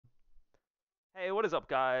Hey, what is up,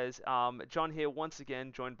 guys? John here once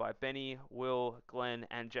again, joined by Benny, Will, Glenn,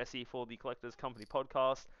 and Jesse for the Collectors Company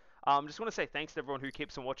podcast. Just want to say thanks to everyone who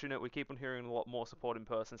keeps on watching it. We keep on hearing a lot more support in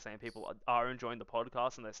person, saying people are enjoying the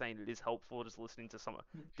podcast and they're saying it is helpful just listening to some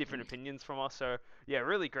different opinions from us. So yeah,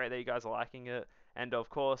 really great that you guys are liking it. And of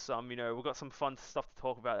course, we've got some fun stuff to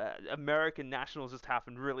talk about. American Nationals just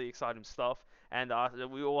happened, really exciting stuff, and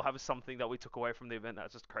we all have something that we took away from the event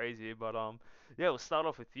that's just crazy. But yeah, we'll start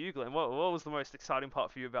off with you, Glenn. What was the most exciting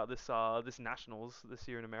part for you about this Nationals this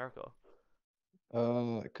year in America?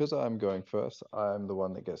 Because I'm going first, I'm the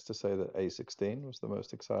one that gets to say that A16 was the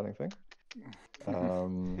most exciting thing.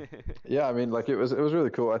 Yeah, I mean, like it was really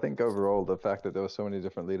cool. I think overall the fact that there were so many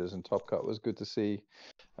different leaders in Top Cut was good to see.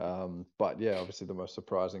 But yeah, obviously the most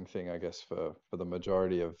surprising thing, I guess, for the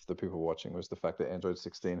majority of the people watching was the fact that Android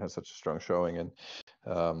 16 had such a strong showing, and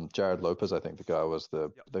Jared Lopez, I think the guy was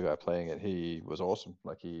the Yep. the guy playing it. He was awesome.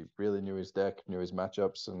 Like he really knew his deck, knew his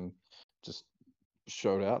matchups, and just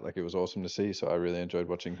showed out. Like it was awesome to see. So I really enjoyed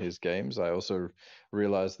watching his games. I also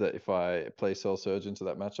realized that if I play Cell Surge into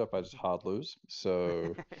that matchup, I just hard lose.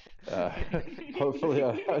 So uh, hopefully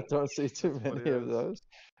I don't see too That's funny many of as. those.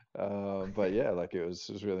 But yeah, like it was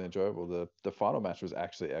really enjoyable. The final match was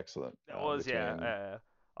actually excellent That was, yeah.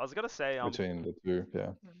 I was gonna say between the two.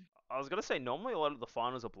 Yeah. normally a lot of the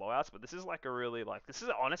finals are blowouts, but this is like a really like this is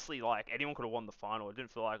honestly like anyone could have won the final. It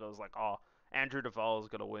didn't feel like it was like, oh, Andrew Duval's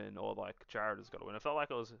gonna win or like Jared is gonna win. It felt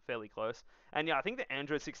like it was fairly close. And yeah, I think the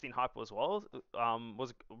Android 16 hype as well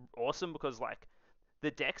was awesome because like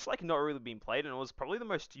the deck's like not really being played, and it was probably the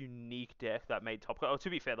most unique deck that made Top Cut. Oh, to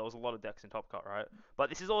be fair, there was a lot of decks in Top Cut, right? But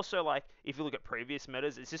this is also like, if you look at previous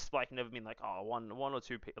metas, it's just like never been like, oh, one or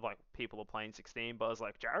two like people are playing 16. But it's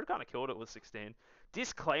like Jared kind of killed it with 16.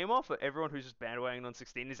 Disclaimer for everyone who's just bandwagoning on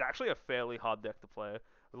 16 is actually a fairly hard deck to play.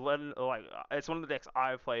 It's one of the decks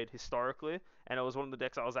I've played historically, and it was one of the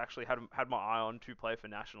decks I was actually had my eye on to play for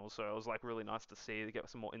nationals. So it was like really nice to see to get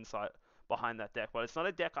some more insight behind that deck. But it's not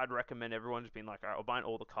a deck I'd recommend everyone just being like, alright, I'll buy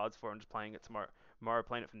all the cards for and just playing it tomorrow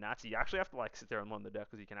playing it for Nats. You actually have to like sit there and learn the deck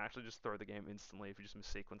because you can actually just throw the game instantly if you just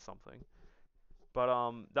missequence something. But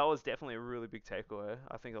that was definitely a really big takeaway.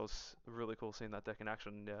 I think that was really cool seeing that deck in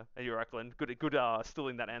action. Yeah, and you're right, Glenn. Good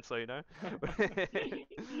stealing that answer.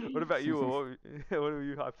 What about you? What were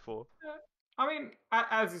you hyped for? I mean,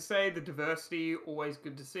 as you say, the diversity always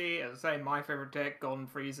good to see. As I say, my favorite deck, Golden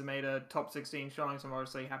Freezer, made a top 16 showing, so I'm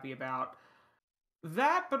obviously happy about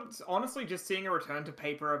that. But it's honestly just seeing a return to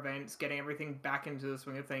paper events, getting everything back into the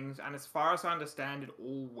swing of things, and as far as I understand, it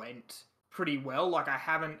all went pretty well. Like, I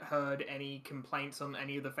haven't heard any complaints on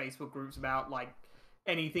any of the Facebook groups about like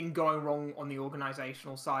anything going wrong on the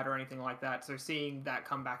organizational side or anything like that. So seeing that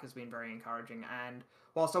come back has been very encouraging. And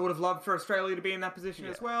whilst I would have loved for Australia to be in that position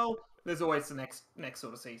Yeah, as well, there's always the next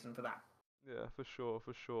sort of season for that. yeah, for sure,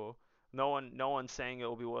 for sure. No one's saying it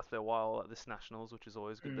will be worth their while at this nationals, which is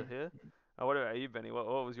always good to Mm. hear. What about you, Benny? What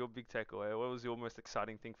was your big takeaway? What was your most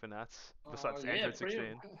exciting thing for Nats besides Yeah, Android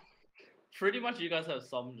 16? pretty much you guys have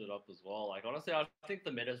summed it up as well. Like honestly, I think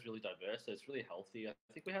the meta is really diverse, so it's really healthy. I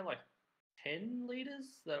think we had like 10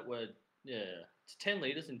 leaders that were yeah, 10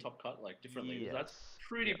 leaders in top cut, like different leaders. That's Yes,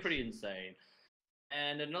 pretty yes, pretty insane.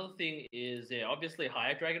 And another thing is, yeah, obviously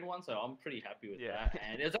Higher Dragon one, so I'm pretty happy with yeah, that.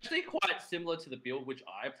 And it was actually quite similar to the build which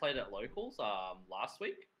I played at locals last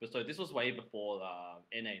week. But so this was way before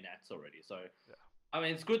the NA Nats already. So yeah, I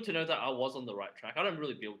mean, it's good to know that I was on the right track. I don't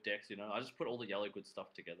really build decks, you know. I just put all the yellow good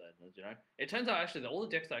stuff together, and you know, it turns out actually that all the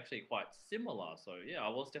decks are actually quite similar. So yeah, I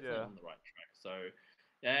was definitely yeah, on the right track. So,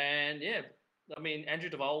 and yeah, I mean, Andrew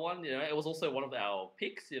Duval one, you know, it was also one of our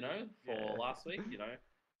picks, you know, for yeah, last week. You know, it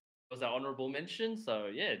was our honorable mention. So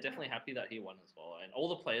yeah, definitely happy that he won as well. And all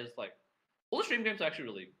the players, like all the stream games, are actually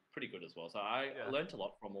really pretty good as well. So I yeah. learned a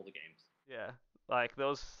lot from all the games. Yeah, like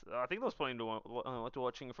those. I think there was plenty to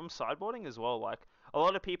watching from sideboarding as well. Like a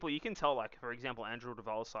lot of people, you can tell. Like for example, Andrew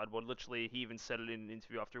Duval's sideboard. Literally, he even said it in an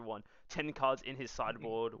interview after he won. 10 cards in his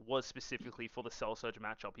sideboard was specifically for the Cell Surge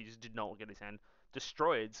matchup. He just did not get his hand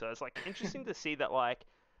destroyed. So it's like interesting to see that. Like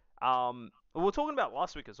we were talking about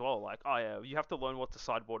last week as well. Like, oh yeah, you have to learn what to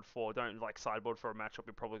sideboard for. Don't like sideboard for a matchup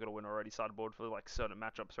you're probably gonna win already. Sideboard for like certain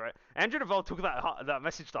matchups, right? Andrew Deval took that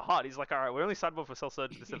message to heart. He's like, all right, we're only sideboard for Cell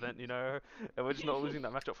Surge this event, and we're just not losing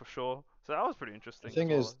that matchup for sure. So that was pretty The interesting as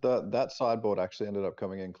thing is well. that sideboard actually ended up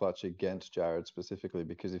coming in clutch against Jared specifically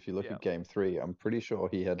because if you look Yeah, at game three, I'm pretty sure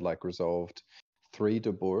he had like resolved three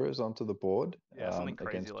Deborahs onto the board yeah, something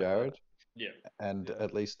crazy against like that. Jared, Yeah. and Yeah,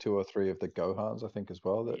 at least two or three of the Gohans, I think, as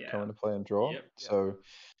well, that come Yeah. into play and draw. Yep. yeah, So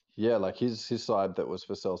yeah, like his side that was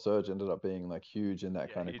for Cell Surge ended up being like huge in that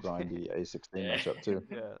yeah, kind of huge. grindy A16 Yeah. matchup too.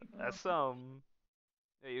 Yeah, that's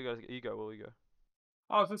Yeah, you go, Will, you go.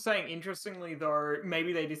 I was just saying, interestingly though,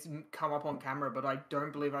 maybe they just didn't come up on camera, but I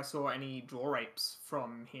don't believe I saw any draw rapes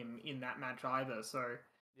from him in that match either. So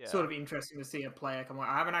Yeah. sort of interesting to see a player come on.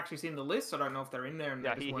 I haven't actually seen the list. I don't know if they're in there. And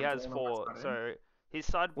Yeah, they just he weren't has drawn or 4. what's So his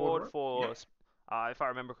sideboard draw? for, if I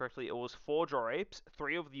remember correctly, it was 4 draw apes.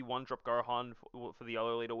 3 of the 1-drop Gohan for the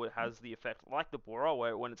yellow leader has the effect like the Bora,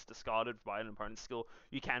 where when it's discarded by an opponent's skill,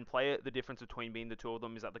 you can play it. The difference between being the two of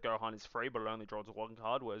them is that the Gohan is free, but it only draws 1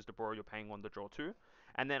 card, whereas the Bora you're paying 1 to draw 2.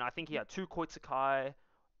 And then I think he had 2 Koitsukai,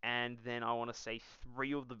 and then I want to say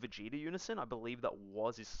 3 of the Vegeta Unison. I believe that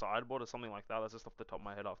was his sideboard or something like that. That's just off the top of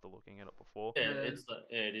my head after looking at it before. Yeah, it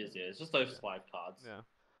is. Yeah, it's just those 5 cards.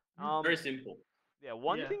 Yeah. Very simple. Yeah,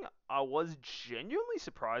 one thing I was genuinely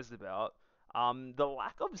surprised about, the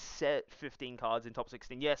lack of set 15 cards in top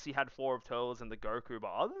 16. Yes, he had 4 of Turtles and the Goku,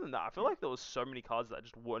 but other than that, I feel like there was so many cards that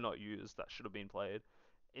just were not used that should have been played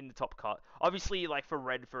in the top cut. Obviously, like for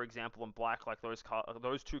red, for example, and black, like those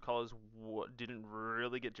 2 colors didn't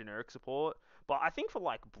really get generic support. But I think for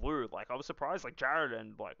like blue, like I was surprised, like Jared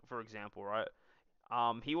and like for example, right?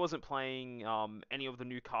 He wasn't playing any of the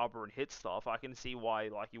new Carver and Hit stuff. I can see why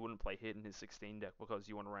like you wouldn't play Hit in his 16 deck because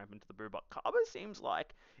you want to ramp into the blue. But Carver seems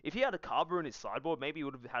like if he had a Carver in his sideboard, maybe he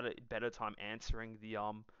would have had a better time answering the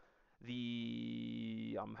I'm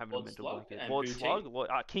having Lord a mental Slug blanket. and Lord Booty. Slug,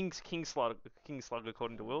 King Slug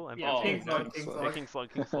according to Will. And Yeah, Oh, King Slug, King King Slug. Slug. King Slug,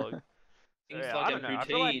 King Slug. Things Yeah, like I a don't know. I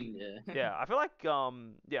feel like poutine. yeah, I feel like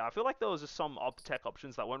I feel like there was just some tech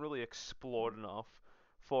options that weren't really explored enough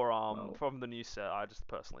for Well. from the new set. I just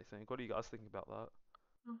personally think. What do you guys think about that?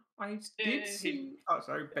 I Yeah, did see. Oh,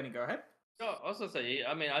 sorry, Benny, go ahead. No, I was gonna say,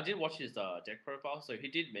 I mean, I did watch his deck profile, so he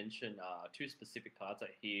did mention 2 specific cards that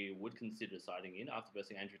he would consider siding in after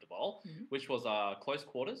versing Andrew Duvall, which was Close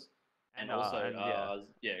Quarters, and also and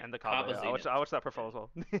the Carver. Carver Yeah, I watched that profile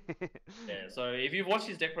Yeah. as well. Yeah, so if you've watched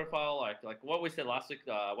his deck profile, like what we said last week,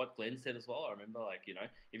 what Glenn said as well, I remember, like, you know,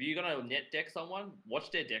 if you're gonna net deck someone, watch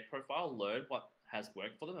their deck profile, learn what has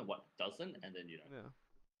worked for them and what doesn't, and then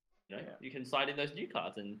you can side in those new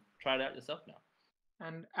cards and try it out yourself now.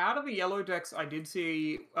 And out of the yellow decks, I did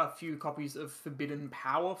see a few copies of Forbidden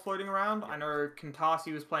Power floating around. I know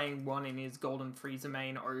Kentasi was playing one in his Golden Frieza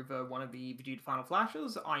main over one of the Vegeta Final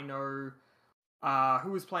Flashes. I know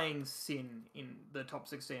who was playing Sin in the top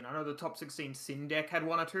 16. I know the top 16 Sin deck had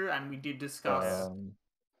 1 or 2, and we did discuss...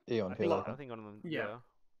 Eon I Killer. think one of them. Yeah.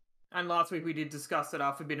 And last week we did discuss that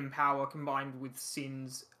our Forbidden Power combined with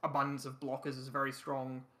Sin's abundance of blockers is a very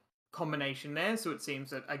strong combination there. So it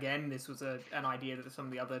seems that, again, this was an idea that some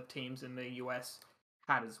of the other teams in the US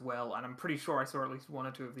had as well. And I'm pretty sure I saw at least 1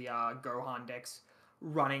 or 2 of the Gohan decks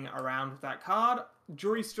running around with that card.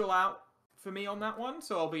 Jury's still out for me on that one,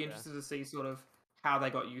 so I'll be interested to see sort of how they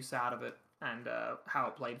got use out of it and how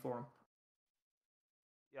it played for them.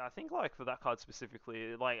 Yeah, I think like for that card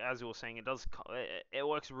specifically, like as you were saying, it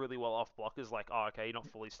works really well off blockers. Like, oh, okay, you're not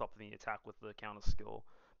fully stopping the attack with the counter skill,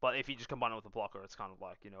 but if you just combine it with the blocker, it's kind of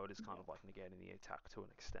like it is kind of like negating the attack to an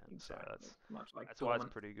extent. Exactly. So that's much like that's why it's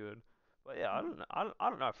pretty good. But yeah, I don't know. I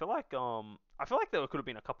don't know. I feel like there could have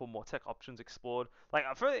been a couple more tech options explored. Like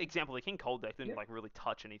for example, the King Cold deck didn't like really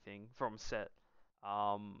touch anything from set.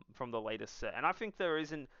 From the latest set, and I think there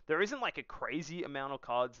isn't like a crazy amount of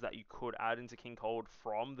cards that you could add into King Cold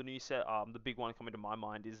from the new set. The big one coming to my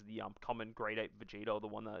mind is the common Grade 8 Vegeta, the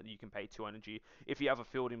one that you can pay 2 energy if you have a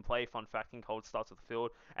field in play. Fun fact: King Cold starts with the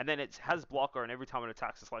field, and then it has blocker, and every time it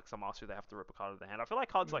attacks, it's like some master, they have to rip a card out of their hand. I feel like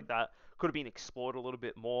cards like that could have been explored a little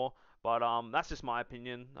bit more, but that's just my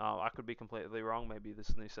opinion. I could be completely wrong. Maybe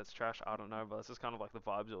this new set's trash. I don't know, but it's just kind of like the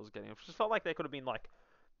vibes I was getting. It just felt like there could have been like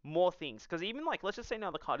more things, because even like let's just say now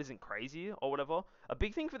the card isn't crazy or whatever, a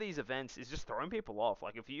big thing for these events is just throwing people off.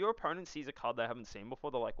 Like if your opponent sees a card they haven't seen before,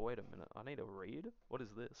 they're like, wait a minute, I need to read, what is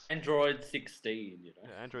this? Android 16, you know.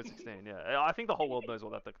 Yeah, Android 16. Yeah, I think the whole world knows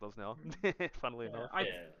what that deck does now. Funnily enough.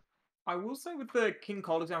 I will say with the King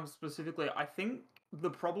Cold example specifically, I think the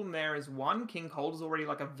problem there is, one, King Cold is already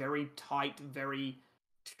like a very tight, very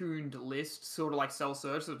tuned list, sort of like Cell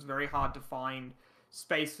Surge, so it's very hard to find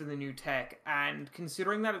space for the new tech, and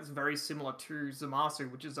considering that it's very similar to Zamasu,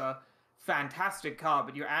 which is a fantastic card,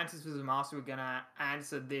 but your answers for Zamasu are going to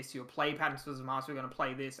answer this, your play patterns for Zamasu are going to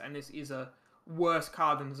play this, and this is a worse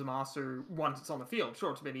card than Zamasu once it's on the field.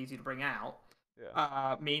 Sure, it's a bit easy to bring out.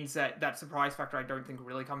 Means that surprise factor I don't think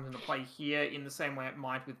really comes into play here in the same way it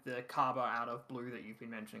might with the Carver out of blue that you've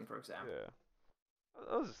been mentioning, for example. Yeah.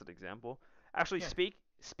 That was just an example. Actually,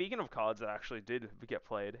 Speaking of cards that actually did get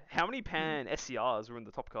played, how many Pan SCRs were in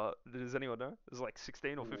the top card? Does anyone know? It was like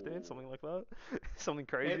 16 or 15, something like that. Something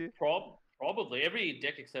crazy. Probably every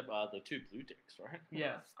deck except the 2 blue decks, right?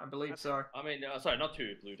 Yeah, I believe That's- so. I mean, sorry, not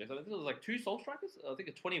 2 blue decks. I think it was like 2 Soul Strikers. I think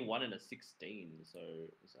a 21 and a 16. So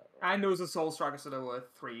is that right? And there was a Soul Striker, so there were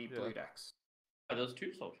 3 Yeah. blue decks. Oh, there was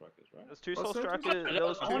 2 Soul Strikers, right? There's 2 Was Soul there two? Strikers. No, There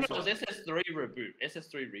was oh, 2 no, Soul. it was SS3 reboot.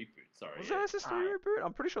 SS3 reboot. Sorry. Was yeah. there SS3 Alright. reboot?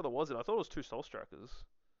 I'm pretty sure there wasn't. I thought it was 2 Soul Strikers.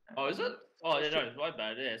 Oh, is it? Oh, yeah, no, my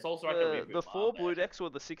bad. Yeah, Soul Striker reboot. The my 4 bad. blue decks were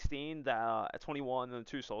the 16, the 21, and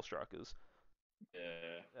 2 Soul Strikers. Yeah.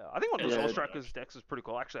 Yeah, I think one of the Yeah, Soul it- Strikers decks was pretty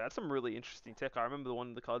cool. Actually, that's some really interesting tech. I remember the one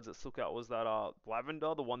of the cards that stuck out was that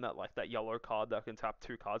Lavender, the one that like that yellow card that can tap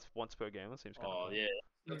 2 cards once per game. That seems kind of Oh cool. yeah,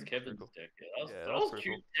 that's Mm. Kevin's cool. deck. Yeah, that was, Yeah, that that's was pretty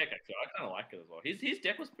cute deck actually. I kind of like it as well. His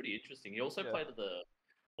deck was pretty interesting. He also Yeah. played the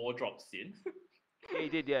 4-drop Sin. Yeah, he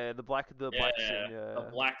did. Yeah, the black sin. Yeah, The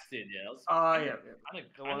black Sin. Yeah, that was Oh, kinda- yeah. kinda-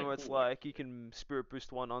 the one kinda where it's cool, like actually. you can spirit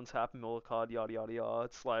boost one, untap, mill a card, yada yada yada.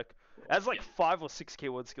 It's like it has like Yeah. 5 or 6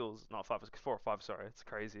 keyword skills. Not 5, 4 or 5. Sorry, it's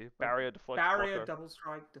crazy. Barrier, deflect, Barrier, blocker. double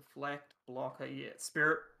strike, deflect, blocker. Yeah,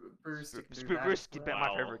 spirit boost. it can do Spirit that boost, as my well.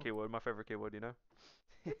 Wow. favorite keyword. My favorite keyword. You know.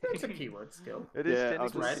 It's a keyword skill. It is Yeah,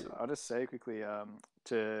 technically. I'll just say quickly,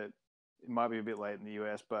 it might be a bit late in the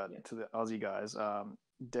US, but Yeah. to the Aussie guys,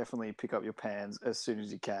 definitely pick up your pans as soon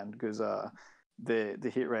as you can, because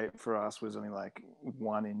the hit rate for us was only like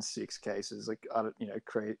 1 in 6 cases. Like I don't,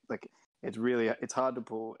 it's hard to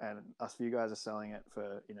pull, and us few guys are selling it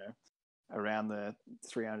for around the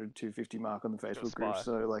 300 250 mark on the Facebook group. spy.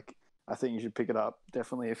 So like I think you should pick it up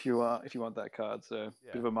definitely if you want that card. So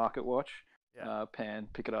Yeah. bit of a market watch. Yeah. Pan,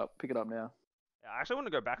 pick it up now. I actually want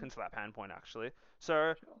to go back into that pan point actually.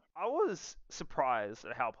 So I was surprised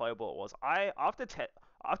at how playable it was.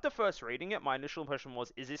 After first reading it, my initial impression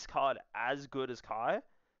was, is this card as good as Kai?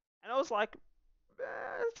 And I was like,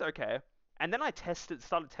 it's okay. And then I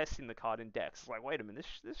started testing the card in decks. Like, wait a minute,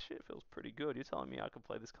 this shit feels pretty good. You're telling me I could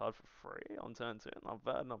play this card for free on turn 2? Not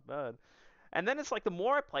bad, not bad. And then it's like, the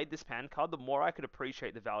more I played this pan card, the more I could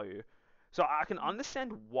appreciate the value. So I can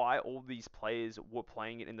understand why all these players were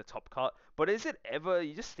playing it in the top cut, but is it ever,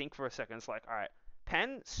 you just think for a second, it's like, alright,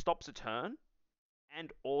 pan stops a turn,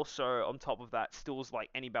 and also on top of that, stills like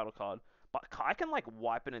any battle card. But Kai can like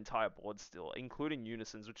wipe an entire board still, including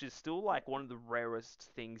unisons, which is still like one of the rarest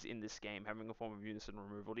things in this game, having a form of unison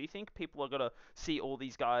removal. Do you think people are gonna see all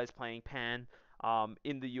these guys playing pan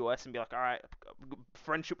in the US and be like, alright,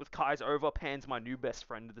 friendship with Kai's over, Pan's my new best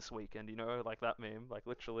friend this weekend, like that meme, like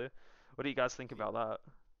literally. What do you guys think about that?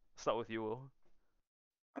 Start with you, Will.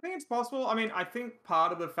 I think it's possible. I mean, I think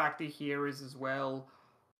part of the factor here is as well.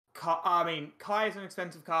 Kai is an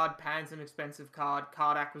expensive card. Pan's an expensive card.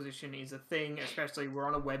 Card acquisition is a thing, especially we're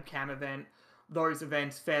on a webcam event. Those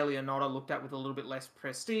events, fairly or not, are looked at with a little bit less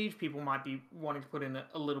prestige. People might be wanting to put in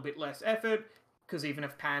a little bit less effort, because even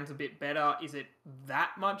if Pan's a bit better, is it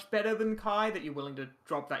that much better than Kai that you're willing to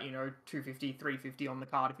drop that, 250, 350 on the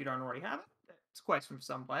card if you don't already have it? It's a question for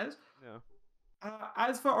some players. Yeah.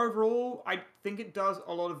 As for overall, I think it does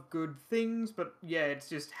a lot of good things, but yeah, it's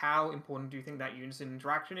just how important do you think that unison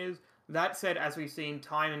interaction is? That said, as we've seen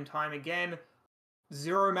time and time again,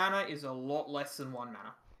 0 mana is a lot less than 1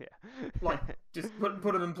 mana. Yeah. Like, just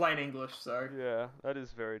put it in plain English, so... Yeah, that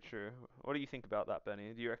is very true. What do you think about that,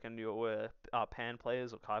 Benny? Do you reckon you're pan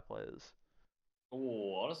players or Kai players?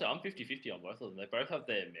 Oh, honestly, I'm 50-50 on both of them. They both have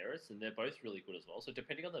their merits, and they're both really good as well. So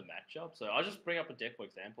depending on the matchup, so I'll just bring up a deck, for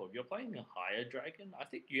example. If you're playing a higher dragon, I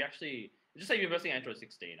think you actually, just say you're versing Android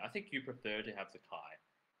 16, I think you prefer to have the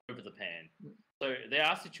Kai over the pan. So they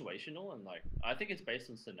are situational, and like, I think it's based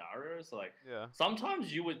on scenarios. Like, Yeah.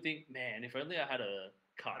 sometimes you would think, man, if only I had a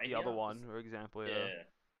Kai The other here, one, for example, yeah. Yeah.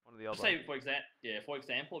 One of the other. Just say, for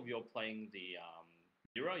example, if you're playing the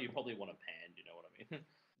mirror, you probably want a pan, you know what I mean?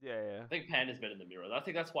 Yeah. I think Pan is better than Mirror. I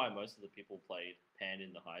think that's why most of the people played Pan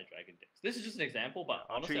in the high dragon decks. This is just an example, but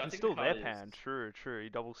True, honestly, you I can think still the their card pan. is... True. You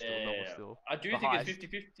double still, Yeah, double still. I do The think highest. it's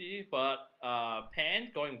 50-50, but Pan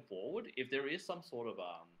going forward, if there is some sort of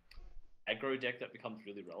aggro deck that becomes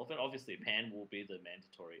really relevant, obviously Pan will be the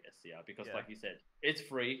mandatory SCR because, Yeah. like you said, it's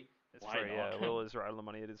free. It's Why free, not? yeah. Will is right on the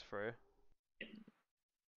money, it is free.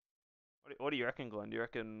 What do you reckon, Glenn? Do you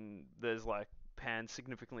reckon there's like pan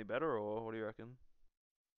significantly better, or what do you reckon?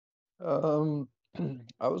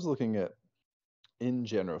 I was looking at, in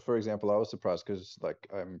general, for example, I was surprised because, like,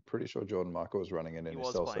 I'm pretty sure Jordan Marco was running it in He his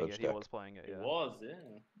was Cell playing Surge it. He deck. was playing it. It Yeah. was,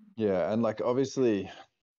 yeah. Yeah, and like obviously,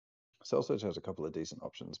 Cell Surge has a couple of decent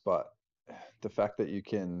options, but the fact that you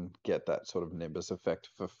can get that sort of Nimbus effect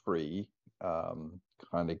for free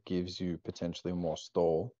kind of gives you potentially more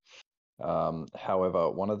stall. However,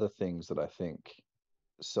 one of the things that I think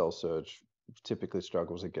Cell Surge typically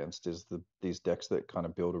struggles against is these decks that kind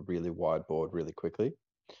of build a really wide board really quickly.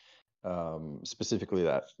 Specifically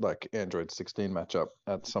that like Android 16 matchup.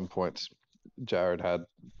 At some point, Jared had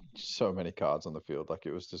so many cards on the field, like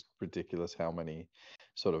it was just ridiculous how many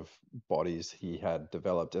sort of bodies he had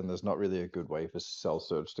developed, and there's not really a good way for Cell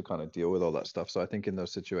Surge to kind of deal with all that stuff. So I think in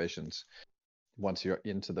those situations, once you're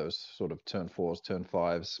into those sort of turn 4s, turn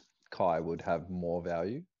 5s, Kai would have more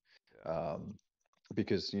value.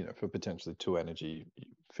 Because for potentially 2 energy,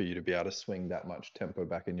 for you to be able to swing that much tempo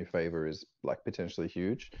back in your favor is like potentially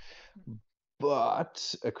huge.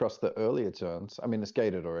 But across the earlier turns, I mean, it's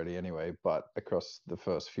gated already anyway, but across the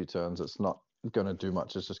first few turns, it's not going to do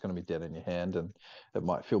much. It's just going to be dead in your hand, and it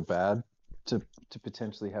might feel bad to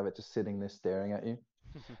potentially have it just sitting there staring at you.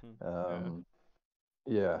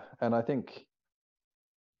 And I think,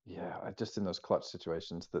 just in those clutch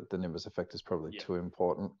situations, that the Nimbus effect is probably too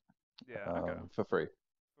important. For free.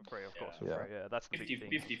 For free, of course. Yeah. For free, yeah. That's the big thing.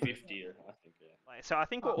 50-50, I think. Yeah. So I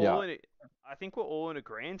think we're all in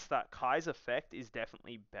agreement that Kai's effect is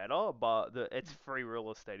definitely better, but it's free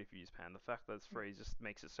real estate if you use Pan. The fact that it's free just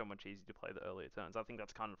makes it so much easier to play the earlier turns. I think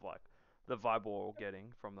that's kind of like the vibe we're all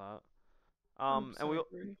getting from that. And we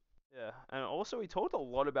agree. Yeah, and also we talked a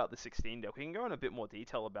lot about the 16 deck. We can go in a bit more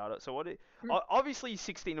detail about it. So obviously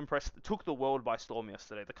 16 took the world by storm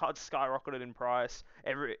yesterday. The cards skyrocketed in price.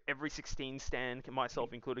 Every 16 stand,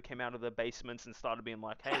 myself included, came out of the basements and started being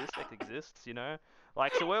like, "Hey, this deck exists,"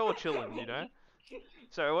 Like, so we're all chilling,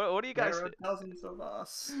 So what do you guys? There are dozens of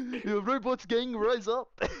us. Robots gang, rise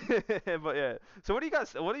up! But yeah, so what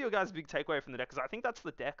are your guys' big takeaway from the deck? Because I think that's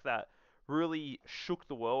the deck that really shook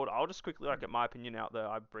the world. I'll just quickly get my opinion out there.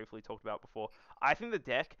 I briefly talked about before. I think the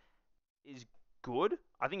deck is good.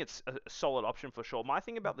 I think it's a solid option for sure. My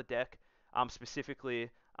thing about the deck,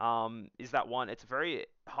 specifically, is that one, it's very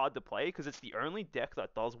hard to play because it's the only deck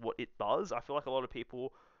that does what it does. I feel like a lot of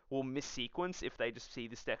people will miss sequence if they just see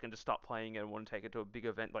this deck and just start playing it and want to take it to a big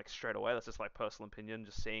event like straight away. That's just like personal opinion,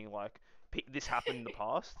 just seeing like this happened in the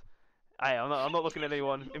past. I'm not looking at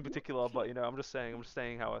anyone in particular, but I'm just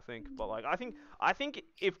saying how I think. But like I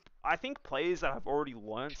think players that have already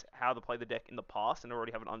learnt how to play the deck in the past and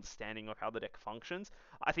already have an understanding of how the deck functions,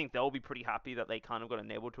 I think they'll be pretty happy that they kind of got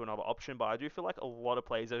enabled to another option. But I do feel like a lot of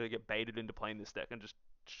players are gonna get baited into playing this deck and just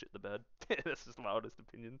shit the bed. That's just my honest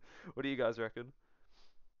opinion. What do you guys reckon?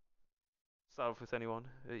 Start off with anyone.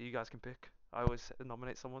 You guys can pick. I always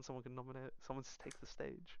nominate someone. Someone can nominate. Someone takes the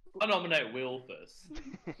stage. I'll nominate Will first.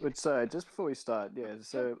 But so just before we start,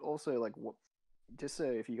 so also like just so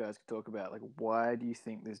if you guys could talk about like why do you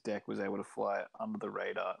think this deck was able to fly under the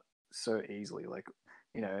radar so easily? Like,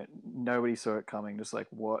 nobody saw it coming. Just like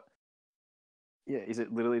what? Yeah, is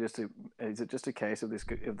it literally just a case of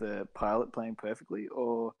the pilot playing perfectly,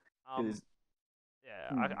 or is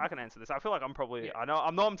Yeah, I can answer this. I feel like I'm probably I know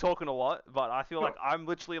I'm talking a lot, but I feel like I'm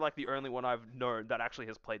literally like the only one I've known that actually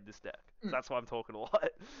has played this deck. That's why I'm talking a lot.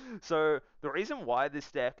 So the reason why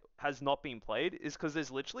this deck has not been played is because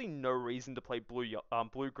there's literally no reason to play blue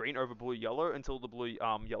green over blue yellow until the blue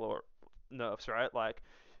yellow nerfs, right? Like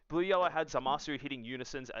blue yellow had Zamasu hitting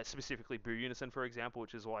unisons, specifically blue unison, for example,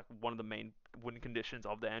 which is like one of the main win conditions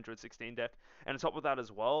of the Android 16 deck. And on top of that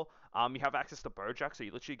as well, you have access to Bojack, so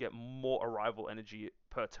you literally get more arrival energy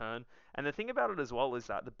per turn. And the thing about it as well is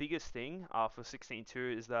that the biggest thing for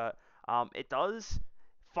 16.2 is that it does,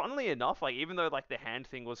 funnily enough, like even though like the hand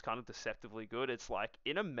thing was kind of deceptively good, it's like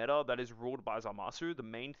in a meta that is ruled by Zamasu, the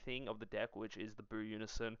main thing of the deck, which is the Boo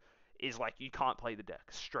Unison, is like you can't play the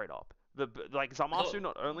deck straight up. Like Zamasu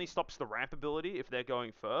not only stops the ramp ability if they're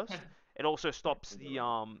going first, it also stops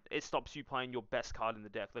it stops you playing your best card in the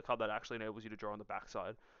deck, the card that actually enables you to draw on the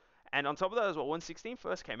backside. And on top of that as well, when 16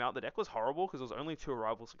 first came out, the deck was horrible because there was only 2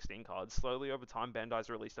 Arrival 16 cards. Slowly over time, Bandai's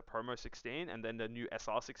released a Promo 16 and then the new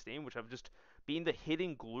SR 16, which have just been the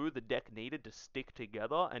hidden glue the deck needed to stick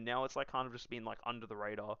together, and now it's like kind of just been like under the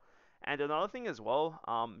radar. And another thing as well,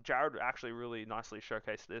 Jared actually really nicely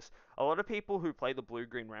showcased this. A lot of people who play the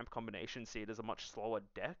blue-green ramp combination see it as a much slower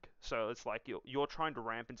deck. So it's like you're trying to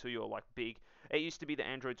ramp until you're like big. It used to be the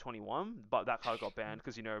Android 21, but that card got banned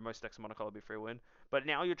because most decks are monocolor be free win. But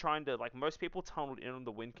now you're trying to like most people tunneled in on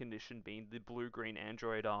the win condition being the blue-green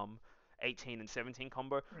Android 18 and 17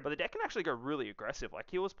 combo, but the deck can actually go really aggressive. Like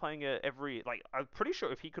he was playing it I'm pretty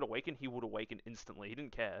sure if he could awaken, he would awaken instantly. He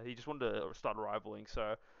didn't care. He just wanted to start rivaling.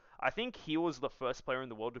 So I think he was the first player in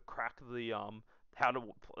the world to crack the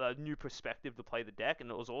a new perspective to play the deck,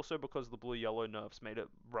 and it was also because the blue-yellow nerfs made it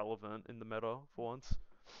relevant in the meta for once.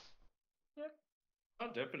 Yeah,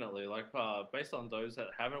 oh, definitely. Like based on those that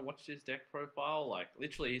haven't watched his deck profile, like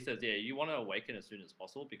literally he says, yeah, you want to awaken as soon as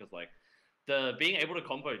possible because like the being able to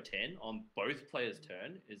combo 10 on both players'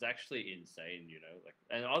 turn is actually insane, you know. Like,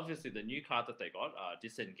 and obviously the new card that they got,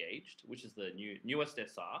 Disengaged, which is the newest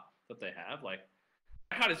SR that they have. Like,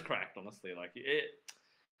 that card is cracked, honestly. Like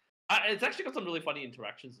it's actually got some really funny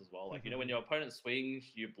interactions as well. Like, you know, when your opponent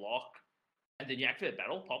swings, you block, and then you activate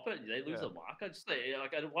battle, pop it, they lose a marker. Just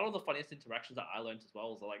like one of the funniest interactions that I learned as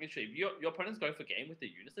well was like, actually, if your opponent's going for game with the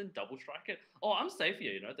unison, double strike it. Oh, I'm safe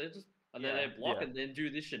here, you know. They just and then they block and then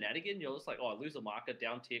do this shenanigan. You're just like, oh, I lose a marker,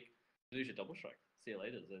 down tick, lose your double strike. See you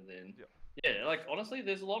later. And then like honestly,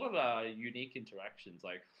 there's a lot of unique interactions.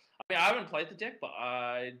 Like, I mean, I haven't played the deck, but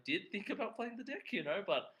I did think about playing the deck, you know.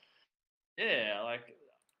 But yeah, like.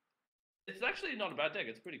 It's actually not a bad deck.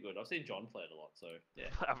 It's pretty good. I've seen John play it a lot, so yeah.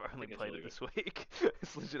 I've only played it this week.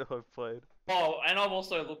 It's legit all I've played. Oh, and I've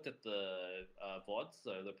also looked at the VODs,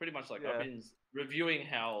 so they're pretty much like I've been reviewing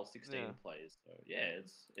how 16 plays. So yeah,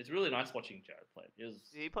 it's really nice watching Jared play it. It was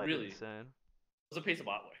he played really insane. It was a piece of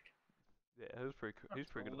artwork. Yeah, it was pretty cool. He was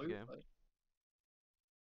pretty good at the game.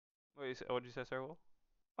 What did you say, Sarah?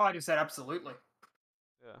 Oh, I just said absolutely.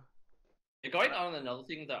 Yeah. Going on another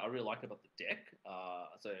thing that I really like about the deck,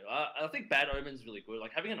 so I think Bad Omen's really good.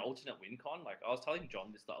 Like having an alternate win con, like I was telling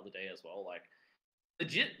John this the other day as well. Like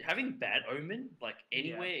legit having Bad Omen like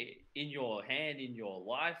anywhere in your hand, in your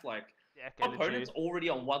life, like opponent's already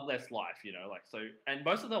on one less life, you know. Like so, and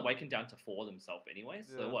most of them awaken down to 4 themselves anyway.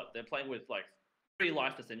 So what they're playing with like 3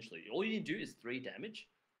 life essentially. All you need to do is 3 damage,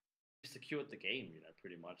 you secure the game, you know,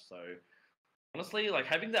 pretty much. So honestly, like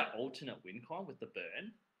having that alternate win con with the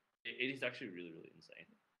burn. It is actually really, really insane.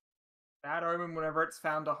 Bad Omen, whenever it's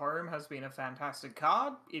found a home, has been a fantastic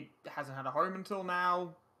card. It hasn't had a home until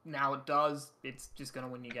now. Now it does. It's just going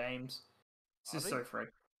to win you games. It's just so free.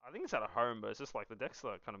 I think it's at a home, but it's just like the decks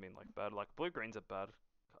are kind of been like bad. Like blue-greens are bad.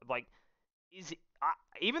 Like,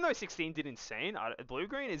 even though 16 did insane,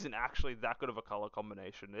 blue-green isn't actually that good of a color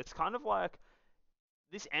combination. It's kind of like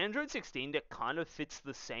this Android 16 deck kind of fits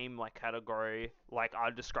the same like category like I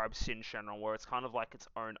described Sin Shenron, where it's kind of like its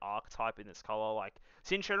own archetype in its color. Like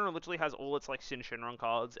Sin Shenron literally has all its like Sin Shenron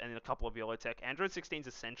cards and a couple of yellow tech. Android 16 is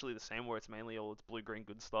essentially the same, where it's mainly all its blue-green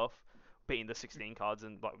good stuff, being the 16 cards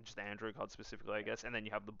and like just the Android cards specifically, I guess. And then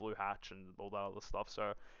you have the blue hatch and all that other stuff.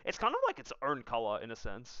 So it's kind of like its own color in a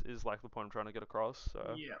sense, is like the point I'm trying to get across.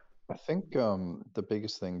 So yeah, I think the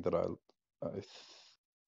biggest thing that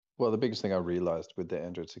the biggest thing I realized with the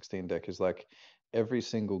Android 16 deck is like every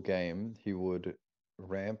single game he would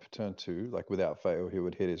ramp turn 2, like without fail, he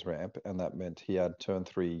would hit his ramp, and that meant he had turn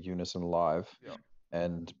 3 Unison live. Yeah.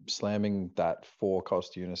 And slamming that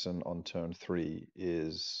 4-cost Unison on turn 3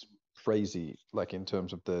 is crazy, like in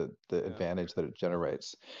terms of the advantage that it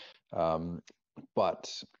generates. But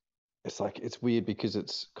it's like it's weird because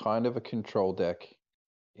it's kind of a control deck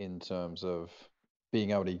in terms of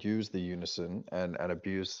being able to use the Unison and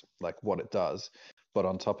abuse like what it does. But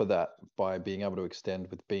on top of that, by being able to extend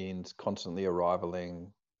with beans constantly arrivaling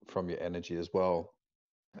from your energy as well.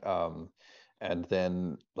 And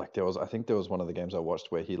then like I think there was one of the games I watched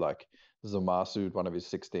where he like Zamasu'd one of his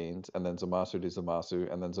 16s, and then Zamasu'd his Zamasu,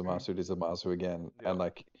 and then Zamasu'd his Zamasu again. And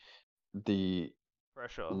like the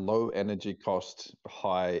pressure, low energy cost,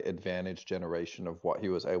 high advantage generation of what he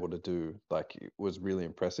was able to do, like it was really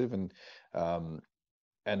impressive.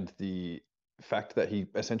 And the fact that he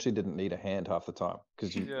essentially didn't need a hand half the time,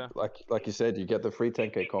 because you like you said, you get the free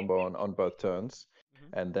 10k combo on both turns,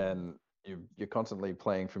 and then you're constantly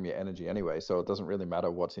playing from your energy anyway, so it doesn't really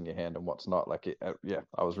matter what's in your hand and what's not. Like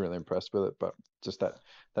I was really impressed with it, but just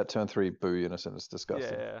that turn 3 Boo Unison is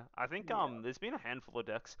disgusting. Yeah, I think there's been a handful of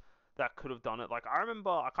decks that could have done it. Like I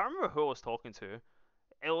can't remember who I was talking to.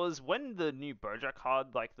 It was when the new Bojack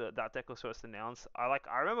card, like that deck was first announced. I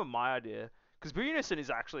remember my idea. Because Boo Unison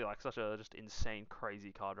is actually like such a just insane,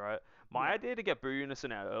 crazy card, right? My idea to get Boo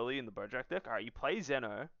Unison out early in the Bojack deck, alright, you play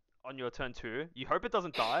Zeno on your turn 2, you hope it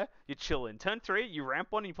doesn't die, you chill in. Turn 3, you ramp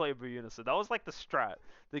on and you play Boo Unison. That was like the strat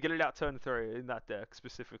to get it out turn 3 in that deck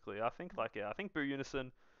specifically. I think Boo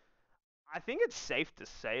Unison, I think it's safe to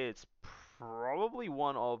say it's probably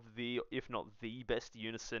one of the, if not the best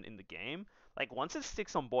Unison in the game. Like once it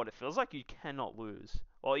sticks on board, it feels like you cannot lose.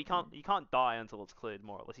 Well, you can't die until it's cleared,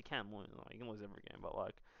 more or less. You can lose. Like, you can lose every game, but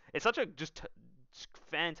like it's such a just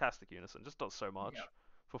fantastic Unison. Just does so much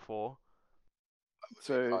for 4.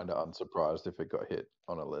 So Kind of unsurprised if it got hit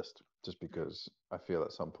on a list, just because I feel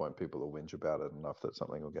at some point people will whinge about it enough that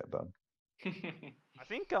something will get done. I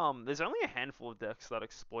think there's only a handful of decks that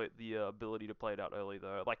exploit the ability to play it out early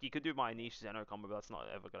though. Like you could do my niche Zeno combo, but that's not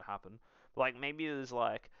ever gonna happen. But, like maybe there's the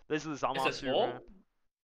Zamasu ramp.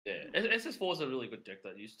 Yeah, SS4 is a really good deck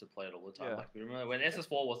that used to play it all the time. Yeah. Like, remember when SS4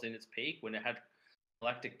 was in its peak, when it had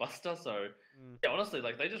Galactic Buster. So Mm. yeah, honestly,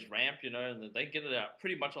 like they just ramp, and they get it out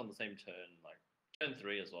pretty much on the same turn, like turn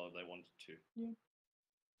 3 as well if they wanted to.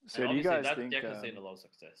 So And do you obviously guys that think? deck has seen a lot of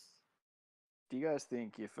success. Do you guys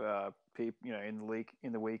think if people, in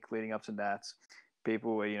the week leading up to Nats,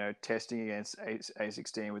 people were testing against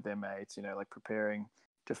A16 with their mates, like preparing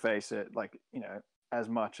to face it, like as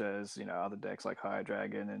much as other decks like High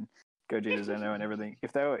Dragon and Gogeta Zeno and everything,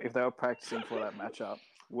 if they were practicing for that matchup,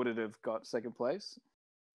 would it have got second place?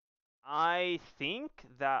 I think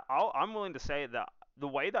that I'm willing to say that the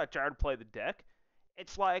way that Jared played the deck,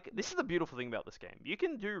 it's like this is the beautiful thing about this game. You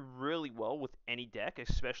can do really well with any deck,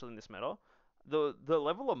 especially in this meta. The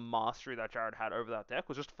level of mastery that Jared had over that deck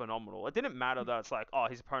was just phenomenal. It didn't matter that it's like, oh,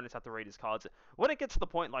 his opponents have to read his cards. When it gets to the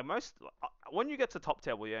point, like when you get to top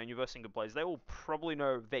table, yeah, and you're versing good players, they will probably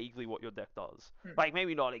know vaguely what your deck does. Like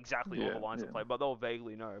maybe not exactly all the lines of play, but they'll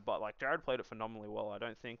vaguely know. But like Jared played it phenomenally well.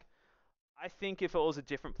 I think if it was a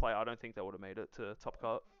different player, I don't think they would have made it to top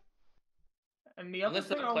cut. And the other Unless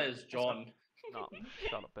thing that player's John. No,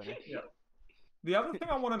 shut up, Benny. Yeah. The other thing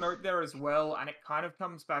I want to note there as well, and it kind of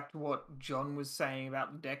comes back to what John was saying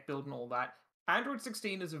about the deck build and all that. Android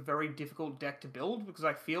 16 is a very difficult deck to build because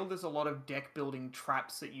I feel there's a lot of deck building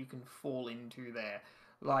traps that you can fall into there.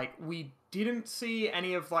 Like, we didn't see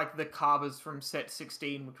any of, like, the Carbas from set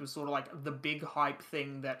 16, which was sort of like the big hype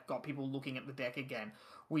thing that got people looking at the deck again.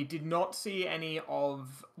 We did not see any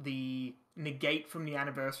of the negate from the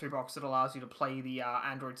anniversary box that allows you to play the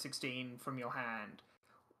Android 16 from your hand.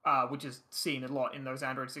 Which is seen a lot in those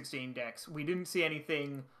Android 16 decks. We didn't see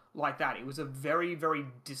anything like that. It was a very, very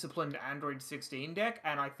disciplined Android 16 deck,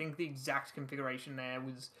 and I think the exact configuration there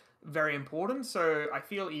was very important. So I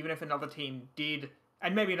feel even if another team did,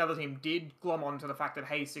 and maybe another team did glom onto the fact that,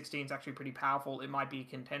 hey, 16 is actually pretty powerful, it might be a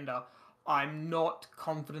contender, I'm not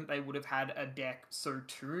confident they would have had a deck so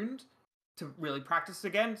tuned to really practice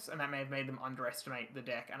against, and that may have made them underestimate the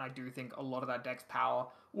deck. And I do think a lot of that deck's power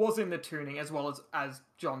was in the tuning, as well as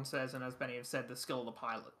John says, and as Benny have said, the skill of the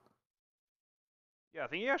pilot. Yeah, I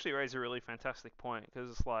think you actually raised a really fantastic point, because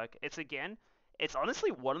it's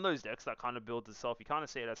honestly one of those decks that kind of builds itself. You kind of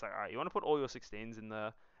see it as like, alright, you want to put all your 16s in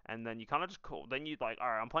there, and then you kind of just then you like,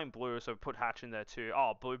 alright, I'm playing blue, so put Hatch in there too.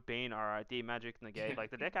 Oh, blue bean, alright, D Magic, negate. Like,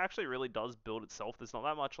 the deck actually really does build itself. There's not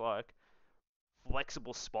that much, like,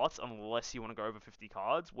 flexible spots unless you want to go over 50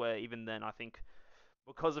 cards, where even then I think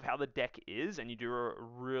because of how the deck is and you do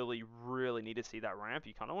really, really need to see that ramp,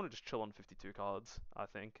 you kind of want to just chill on 52 cards, I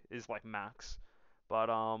think, is like max. But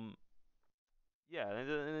yeah,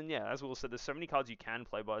 and yeah, as Will said, there's so many cards you can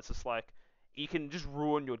play, but it's just like you can just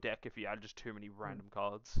ruin your deck if you add just too many random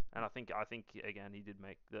cards. And I think again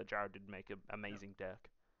Jared did make an amazing deck.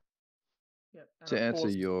 Yeah. To answer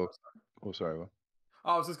your, sorry, Will.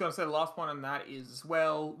 I was just going to say the last point on that is, as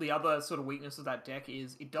well, the other sort of weakness of that deck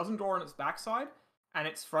is it doesn't draw on its backside, and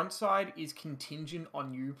its front side is contingent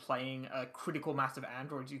on you playing a critical mass of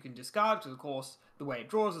androids you can discard, because of course the way it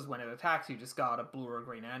draws is when it attacks, you discard a blue or a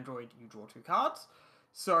green android, you draw 2 cards.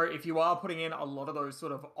 So if you are putting in a lot of those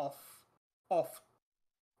sort of off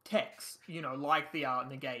techs, like the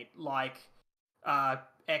negate, like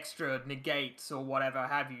extra negates or whatever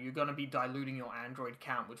have you, you're going to be diluting your android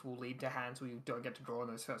count, which will lead to hands where you don't get to draw in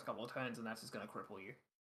those first couple of turns, and that's just going to cripple you.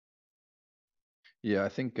 Yeah, I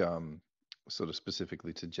think sort of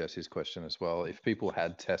specifically to Jesse's question as well, if people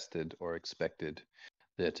had tested or expected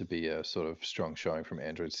there to be a sort of strong showing from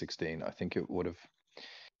Android 16, I think it would have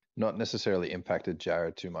not necessarily impacted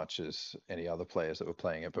Jared too much as any other players that were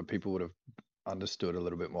playing it, but people would have understood a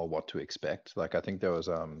little bit more what to expect. Like, I think there was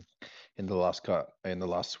in the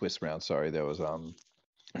last Swiss round, there was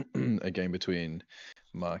a game between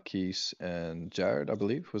Marquise and Jared, I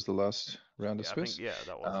believe, was the last round of Swiss.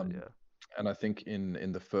 That was it, yeah. And I think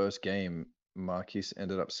in the first game, Marquise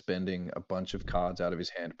ended up spending a bunch of cards out of his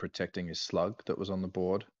hand protecting his slug that was on the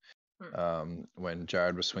board when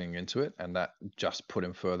Jared was swinging into it, and that just put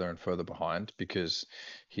him further and further behind because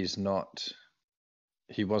he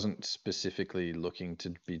wasn't specifically looking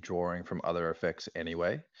to be drawing from other effects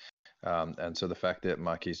anyway. And so the fact that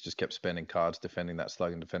Marquise just kept spending cards defending that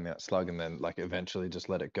slug, and then like eventually just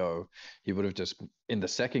let it go, he would have just, in the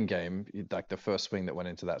second game, like the first swing that went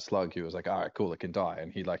into that slug, he was like, all right, cool, it can die.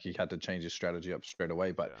 And he had to change his strategy up straight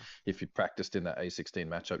away. But if you practiced in that A16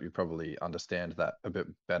 matchup, you probably understand that a bit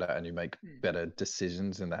better and you make better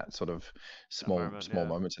decisions in that sort of small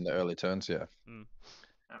moments in the early turns. Yeah.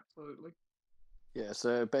 Absolutely. Yeah,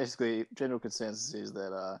 so basically general consensus is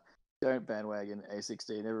that don't bandwagon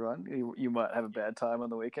A16, everyone. You might have a bad time on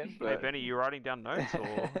the weekend. But... Hey, Benny, you writing down notes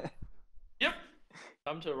or? Yep.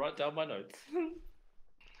 Time to write down my notes.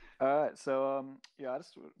 All right, so I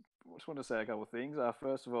just just want to say a couple of things.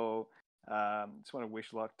 First of all, just want to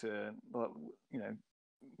wish luck to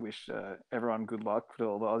wish everyone good luck for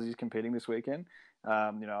all the Aussies competing this weekend.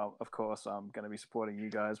 Of course, I'm going to be supporting you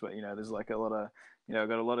guys, but there's like a lot of I've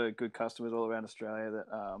got a lot of good customers all around Australia that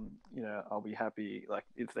I'll be happy like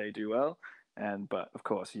if they do well, but of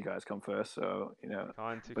course you guys come first, so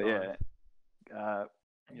but yeah,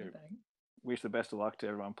 wish the best of luck to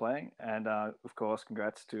everyone playing, and of course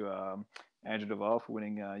congrats to Andrew Duval for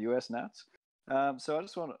winning U.S Nats. So I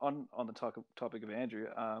just want on the topic of Andrew,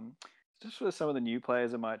 just for some of the new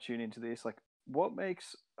players that might tune into this, like what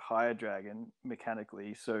makes Higher Dragon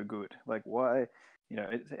mechanically so good? Like why,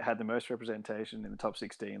 it had the most representation in the top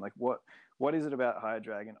 16. Like what is it about Higher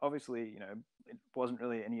Dragon? Obviously, it wasn't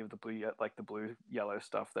really any of the blue yellow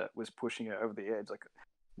stuff that was pushing it over the edge. Like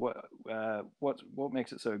what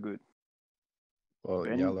makes it so good? Well,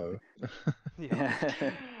 Benny? yellow. Yeah.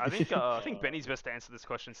 I think Benny's best to answer this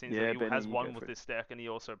question since Yeah, he Benny, has you won go with for it. this deck and he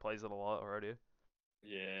also plays it a lot already.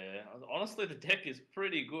 Yeah, honestly, the deck is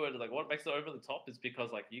pretty good. Like, what makes it over the top is because,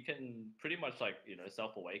 like, you can pretty much, like,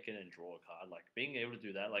 self-awaken and draw a card. Like, being able to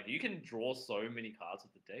do that, like, you can draw so many cards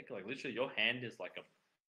with the deck. Like, literally, your hand is like a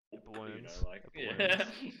book, Balloons. like, It yeah.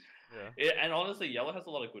 balloons. Yeah. And honestly, yellow has a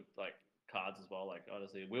lot of good, like, cards as well. Like,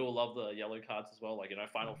 honestly, we all love the yellow cards as well. Like,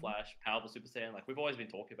 Final Flash, Powerful Super Saiyan. Like, we've always been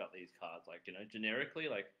talking about these cards. Like, generically,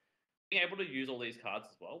 like, being able to use all these cards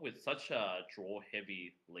as well with such a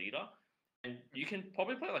draw-heavy leader. And you can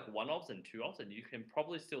probably play like 1-ofs and 2-ofs, and you can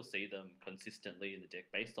probably still see them consistently in the deck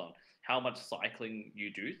based on how much cycling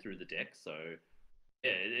you do through the deck. So,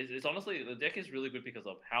 yeah, it's honestly, the deck is really good because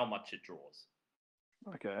of how much it draws.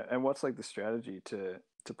 Okay, and what's like the strategy to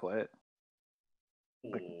play it?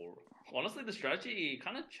 Or honestly, the strategy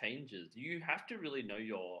kind of changes. You have to really know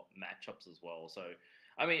your matchups as well. So,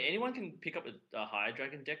 I mean, anyone can pick up a Higher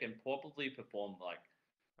Dragon deck and probably perform like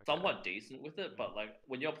somewhat decent with it, but like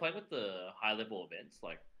when you're playing with the high level events,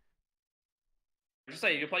 like just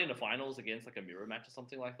say you're playing the finals against like a mirror match or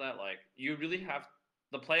something like that, like you really have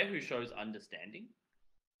the player who shows understanding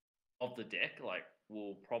of the deck, like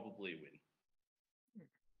will probably win.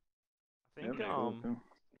 I think Cool.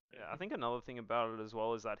 yeah, I think another thing about it as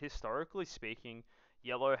well is that historically speaking,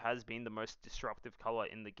 yellow has been the most disruptive color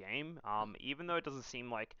in the game. Even though it doesn't seem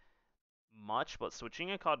like much, but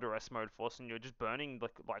switching a card to rest mode, forcing you just burning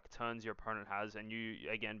like turns your opponent has, and you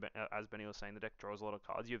again, as Benny was saying, the deck draws a lot of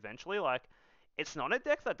cards. You eventually like, it's not a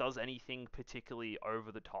deck that does anything particularly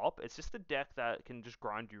over the top. It's just a deck that can just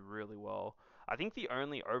grind you really well. I think the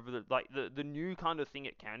only the new kind of thing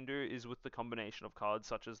it can do is with the combination of cards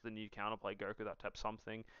such as the new counterplay Goku that taps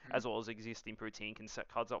something, as well as existing Poutine can set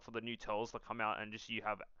cards up for the new Tells that come out, and just you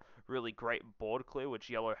have really great board clear, which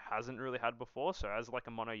yellow hasn't really had before. So as like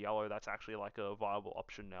a mono yellow, that's actually like a viable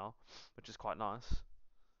option now, which is quite nice.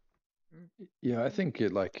 Yeah, I think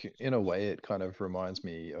it like in a way it kind of reminds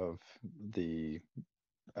me of the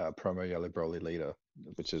promo yellow Broly leader,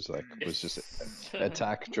 which is like was just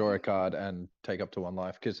attack, draw a card, and take up to 1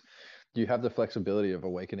 life, because you have the flexibility of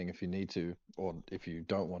awakening if you need to, or if you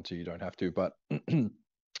don't want to, you don't have to. But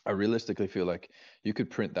I realistically feel like you could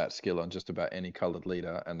print that skill on just about any colored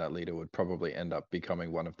leader, and that leader would probably end up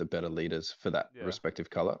becoming one of the better leaders for that respective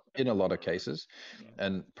color in a lot of cases.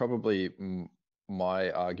 And probably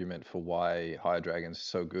my argument for why Higher Dragon's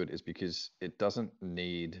so good is because it doesn't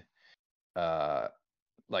need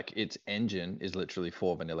like its engine is literally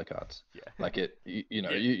 4 vanilla cards. Yeah. Like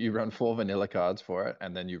you run 4 vanilla cards for it,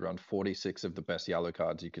 and then you run 46 of the best yellow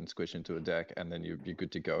cards you can squish into a deck, and then you're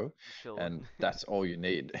good to go. And that's all you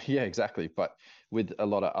need. Yeah, exactly. But with a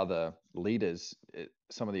lot of other leaders,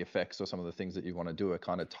 some of the effects or some of the things that you want to do are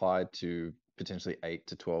kind of tied to potentially 8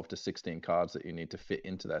 to 12 to 16 cards that you need to fit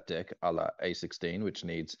into that deck, a la A16, which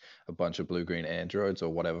needs a bunch of blue-green androids or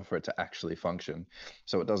whatever for it to actually function.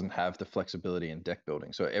 So it doesn't have the flexibility in deck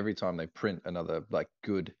building. So every time they print another like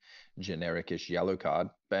good generic-ish yellow card,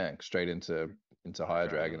 bang, straight into Higher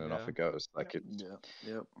Dragon, and off it goes. Like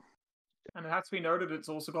Yep. And it has to be noted, it's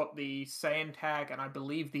also got the Saiyan tag and I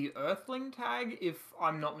believe the Earthling tag, if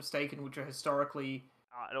I'm not mistaken, which are historically.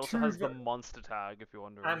 It also has the monster tag, if you're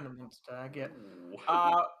wondering. And the monster tag, yeah.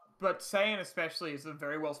 But Saiyan especially is a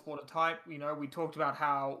very well supported type. We talked about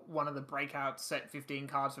how one of the breakout set 15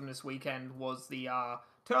 cards from this weekend was the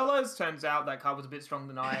Turles. Turns out that card was a bit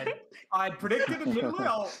stronger than I'd predicted. Admittedly,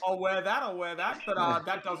 I'll wear that. But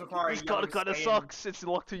that does require. This card kind of sucks. It's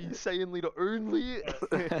locked to Saiyan leader only.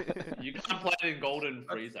 You can't play it in Golden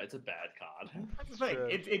Frieza. It's a bad card. That's the thing.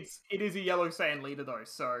 It is a yellow Saiyan leader though,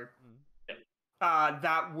 so.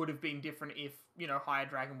 That would have been different if Higher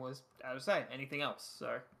Dragon was, as I say, anything else.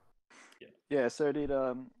 So yeah. So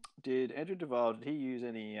did Andrew Duval, did he use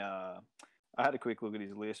any? I had a quick look at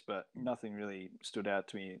his list, but nothing really stood out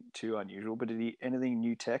to me too unusual. But did he anything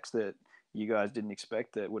new text that you guys didn't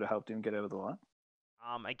expect that would have helped him get over the line?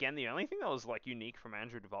 Again, the only thing that was like unique from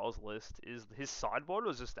Andrew Duval's list is his sideboard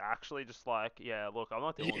was just actually just like, yeah, look, I'm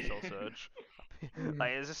not dealing with Cell Surge.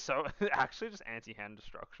 Like it's just so actually just anti-hand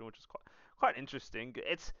destruction, which is quite interesting.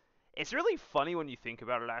 It's really funny when you think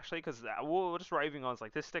about it actually, because we're just raving on. It's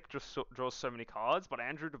like this deck just draws so many cards, but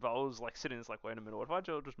Andrew Duval's like sitting, it's like, wait a minute, what if I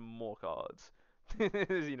draw just more cards?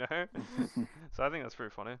 You know. So I think that's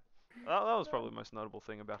pretty funny. That was probably the most notable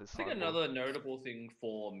thing about his I think sideboard. another notable thing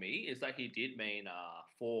for me is that he did main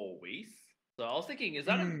 4 Whis. So I was thinking, is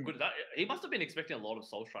that a good? He must have been expecting a lot of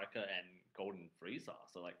Soul Striker and Golden Freezer.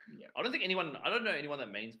 So like, I don't know anyone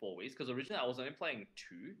that mains 4 Whis, because originally I was only playing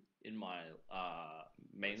 2 in my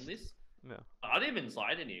main list. Yeah. I didn't even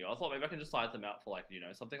side any. I thought maybe I can just side them out for like,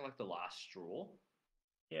 something like the last straw.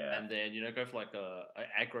 Yeah. And then, go for like a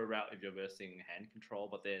aggro route if you're versing hand control.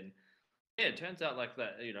 But then, yeah, it turns out like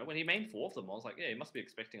that, when he main 4 of them, I was like, yeah, he must be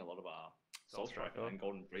expecting a lot of Soul Striker and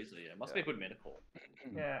Golden Freezer. Yeah, it must be a good meta call.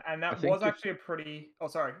 Yeah, and that was actually a pretty... Oh,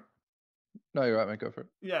 sorry. No, you're right, mate. Go for it.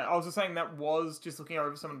 Yeah, I was just saying that was, just looking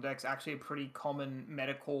over some of the decks, actually a pretty common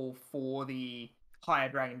meta call for the higher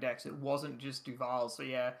dragon decks. It wasn't just Duval. So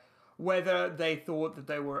yeah, whether they thought that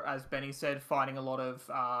they were, as Benny said, fighting a lot of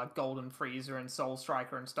Golden Freezer and Soul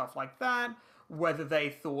Striker and stuff like that, whether they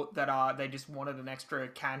thought that they just wanted an extra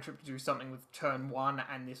cantrip to do something with turn 1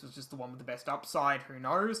 and this was just the one with the best upside, who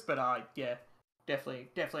knows? But yeah, definitely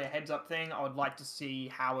a heads up thing. I would like to see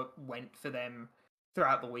how it went for them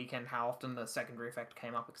throughout the weekend, how often the secondary effect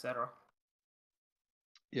came up, etc.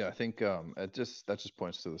 Yeah, I think that just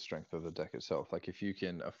points to the strength of the deck itself. Like if you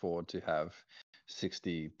can afford to have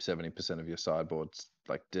 60-70% of your sideboards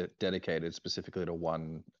like dedicated specifically to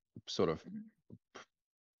one sort of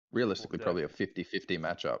realistically probably a 50-50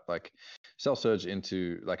 matchup. Like Cell Surge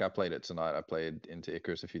into, like I played it tonight. I played into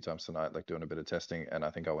Icarus a few times tonight, like doing a bit of testing, and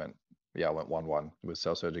I think I went 1-1 with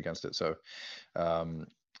Cell Surge against it. So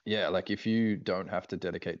yeah, like if you don't have to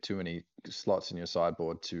dedicate too many slots in your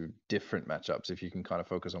sideboard to different matchups, if you can kind of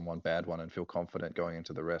focus on one bad one and feel confident going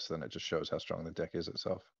into the rest, then it just shows how strong the deck is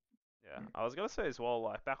itself. Yeah, I was gonna say as well,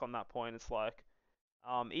 like back on that point, it's like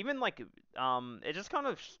even like it just kind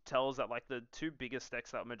of tells that like the two biggest decks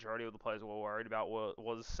that majority of the players were worried about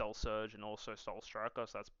was Cell Surge and also Soul Striker.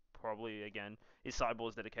 So that's probably, again, his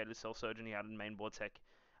sideboard is dedicated to Cell Surge and he had a mainboard tech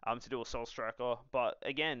to do a Soul Striker. But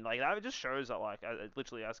again, like that just shows that like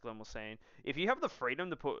literally, as Glenn was saying, if you have the freedom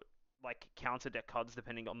to put like counter deck cards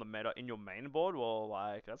depending on the meta in your main board, well,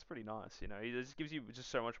 like that's pretty nice. It just gives you just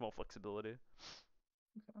so much more flexibility.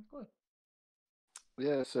 Exactly.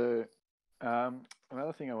 Yeah, so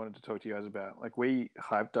another thing I wanted to talk to you guys about, like we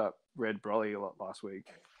hyped up Red Broly a lot last week,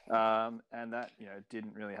 and that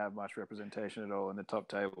didn't really have much representation at all in the top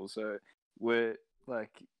table. So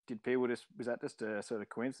did people was that just a sort of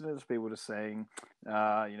coincidence? People just saying,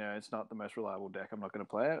 it's not the most reliable deck, I'm not going to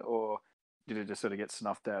play it, or did it just sort of get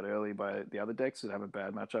snuffed out early by the other decks that have a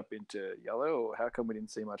bad matchup into yellow, or how come we didn't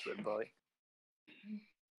see much Red Broly?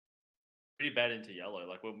 Pretty bad into yellow.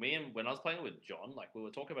 Like when I was playing with John, like we were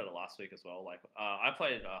talking about it last week as well. Like I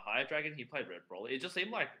played Higher Dragon, he played Red Broly. It just seemed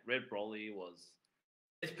like Red Broly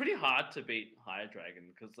it's pretty hard to beat Higher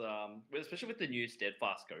Dragon because especially with the new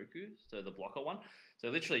Steadfast Goku, so the blocker one. So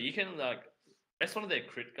literally you can like best one of their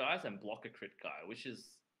crit guys and block a crit guy, which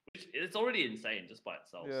it's already insane just by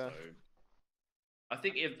itself. Yeah. So I'm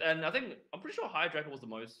pretty sure Higher Dragon was the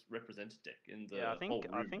most represented deck in the whole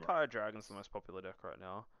room, I think right? Higher Dragon's the most popular deck right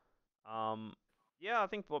now. Yeah, I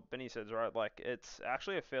think what Benny says, right? Like it's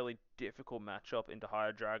actually a fairly difficult matchup into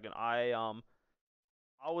Higher Dragon.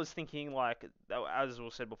 I was thinking like, as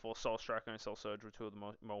was said before, Soul Striker and Soul Surge were two of the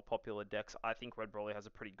more popular decks. I think Red Broly has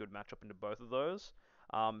a pretty good matchup into both of those.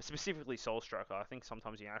 Specifically Soul Striker, I think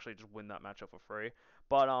sometimes you can actually just win that matchup for free.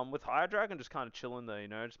 But with Higher Dragon just kind of chilling there,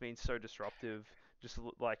 just being so disruptive, just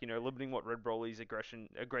like limiting what Red Broly's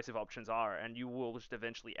aggressive options are, and you will just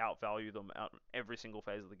eventually outvalue them out every single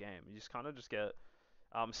phase of the game. You just kind of just get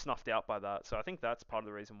snuffed out by that. So I think that's part of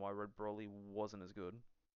the reason why Red Broly wasn't as good.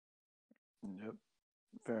 Yep,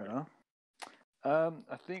 fair enough.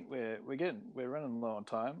 I think we're running low on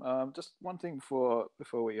time. Just one thing before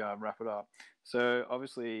we wrap it up. So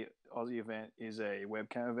obviously Aussie event is a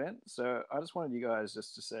webcam event. So I just wanted you guys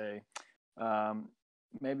just to say,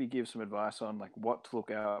 maybe give some advice on like what to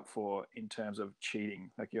look out for in terms of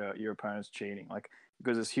cheating, like your opponent's cheating, like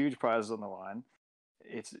because there's huge prizes on the line.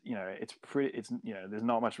 There's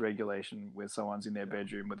not much regulation with someone's in their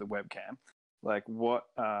bedroom with a webcam. Like what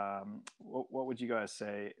would you guys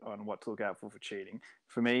say on what to look out for cheating?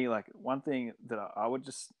 For me, like one thing that I would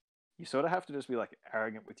just you sort of have to just be like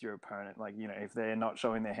arrogant with your opponent. Like, you know, if they're not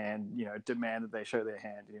showing their hand, you know, demand that they show their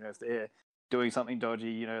hand. You know, if they're doing something dodgy,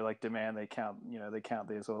 you know, like demand they count, you know, they count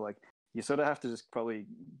this, or like you sort of have to just probably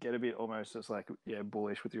get a bit almost just like, yeah,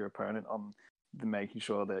 bullish with your opponent on the making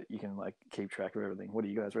sure that you can like keep track of everything. What do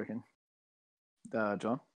you guys reckon?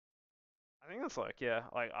 John? I think that's like, yeah,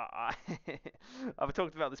 like I've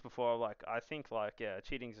talked about this before. Like, I think like, yeah,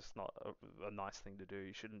 cheating's just not a nice thing to do.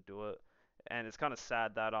 You shouldn't do it, and it's kind of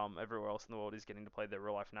sad that everywhere else in the world is getting to play their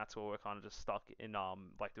real life, and that's where we're kind of just stuck in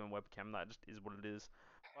like doing webcam. That just is what it is.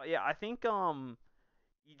 But yeah, I think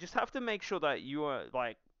you just have to make sure that you are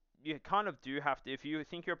like you kind of do have to if you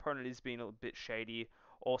think your opponent is being a bit shady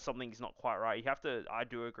or something's not quite right, you have to. I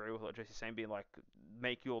do agree with what Jesse's saying, being like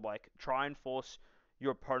make your like try and force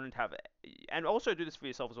your opponent to have and also do this for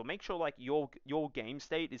yourself as well. Make sure like your game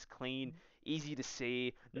state is clean, easy to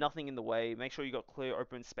see, nothing in the way. Make sure you got clear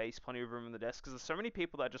open space, plenty of room in the desk, because there's so many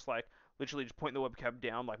people that just like literally just point the webcam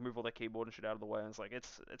down, like move all their keyboard and shit out of the way, and it's like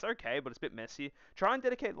it's okay, but it's a bit messy. Try and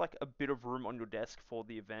dedicate like a bit of room on your desk for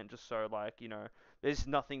the event, just so like, you know, there's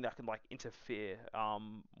nothing that can like interfere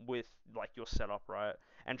with like your setup, right?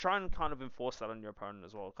 And try and kind of enforce that on your opponent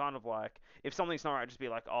as well. Kind of like if something's not right, just be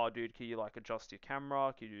like, oh dude, can you like adjust your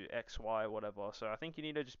camera? Can you do X, Y, whatever? So I think you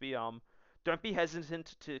need to just be don't be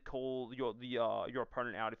hesitant to call your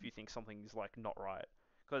opponent out if you think something's like not right,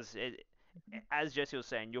 because as Jesse was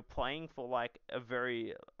saying, you're playing for like a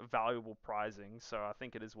very valuable prizing. So I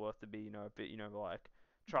think it is worth to be, you know, a bit, you know, like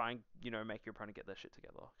try and, you know, make your opponent get their shit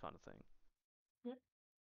together, kind of thing.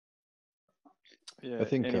 Yeah. I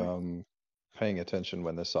think paying attention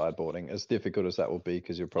when they're sideboarding, as difficult as that will be,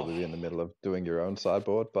 because you'll probably be in the middle of doing your own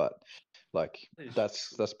sideboard, but like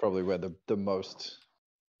that's probably where the most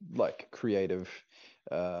like creative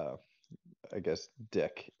I guess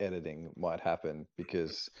deck editing might happen,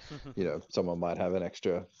 because you know someone might have an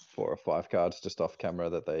extra 4 or 5 cards just off camera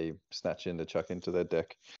that they snatch in to chuck into their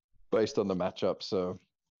deck based on the matchup. So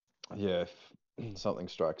yeah, if something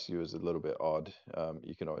strikes you as a little bit odd,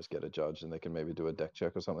 you can always get a judge and they can maybe do a deck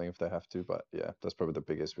check or something if they have to. But yeah, that's probably the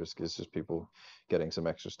biggest risk, is just people getting some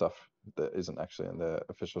extra stuff that isn't actually in their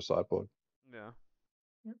official sideboard. Yeah.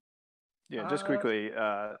 Yeah, just quickly,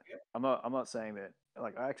 I'm not saying that.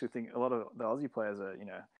 Like, I actually think a lot of the Aussie players are, you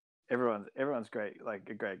know, everyone's great, like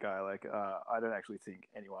a great guy. Like, I don't actually think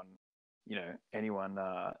anyone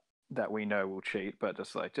that we know will cheat, but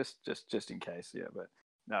just in case, yeah. But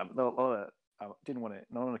no, a lot of, I didn't want to,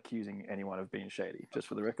 not accusing anyone of being shady, just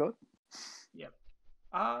for the record. Yep.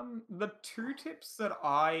 The 2 tips that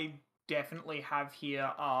I definitely have here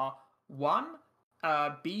are, one,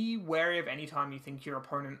 be wary of any time you think your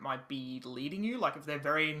opponent might be leading you. Like, if they're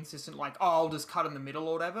very insistent, like, oh, I'll just cut in the middle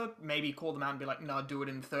or whatever, maybe call them out and be like, no, do it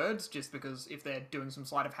in thirds, just because if they're doing some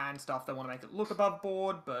sleight of hand stuff, they want to make it look above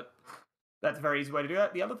board, but that's a very easy way to do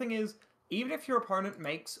that. The other thing is, even if your opponent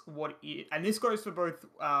makes and this goes for both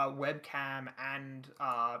webcam and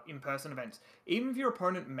in-person events, even if your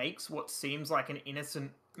opponent makes what seems like an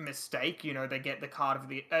innocent mistake, you know, they get the card of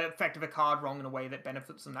the effect of a card wrong in a way that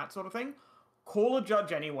benefits them, that sort of thing, call a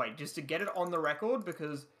judge anyway, just to get it on the record,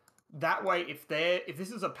 because that way, if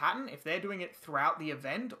this is a pattern, if they're doing it throughout the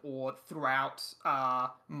event or throughout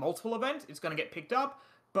multiple events, it's going to get picked up.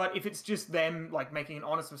 But if it's just them like making an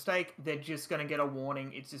honest mistake, they're just going to get a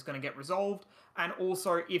warning. It's just going to get resolved. And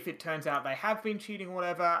also, if it turns out they have been cheating or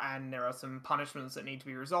whatever, and there are some punishments that need to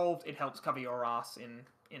be resolved, it helps cover your ass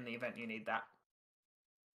in the event you need that.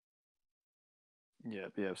 Yeah.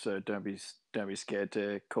 So don't be scared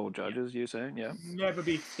to call judges. You're saying, yeah. Never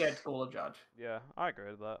be scared to call a judge. Yeah, I agree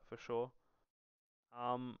with that for sure.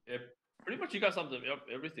 Yeah, pretty much you guys summed up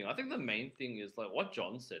everything. I think the main thing is like what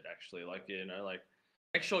John said, actually. Like, you know, like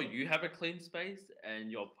make sure you have a clean space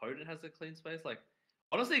and your opponent has a clean space. Like,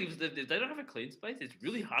 honestly, if they don't have a clean space, it's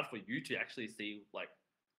really hard for you to actually see like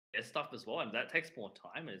their stuff as well, and that takes more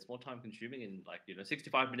time and it's more time consuming. And like, you know,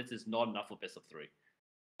 65 minutes is not enough for best of 3.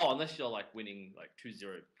 Oh, unless you're like winning like 2-0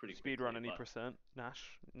 pretty quickly. Speedrun any percent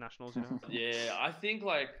nationals, you know. Yeah, I think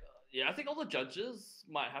all the judges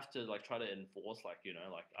might have to like try to enforce, like, you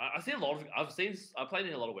know, like I see a lot of I played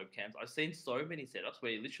in a lot of webcams. I've seen so many setups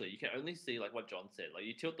where literally you can only see like what John said. Like,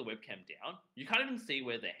 you tilt the webcam down, you can't even see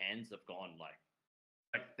where their hands have gone.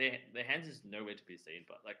 Like their hands is nowhere to be seen.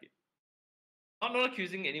 But like, I'm not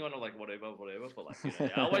accusing anyone of like whatever, but like, you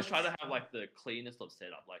know, I always try to have like the cleanest of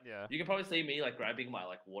setup. Like, Yeah. You can probably see me like grabbing my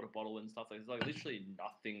like water bottle and stuff. Like, there's like literally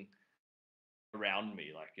nothing around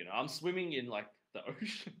me. Like, you know, I'm swimming in like the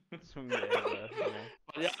ocean. Swim there, yeah.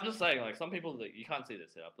 But yeah, I'm just saying, like, some people that you can't see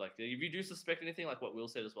this setup. Like, if you do suspect anything, like what Will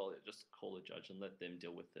said as well, just call a judge and let them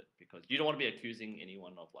deal with it, because you don't want to be accusing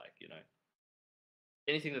anyone of, like,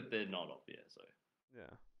 anything that they're not of. Yeah, so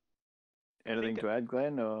Yeah. Anything to add,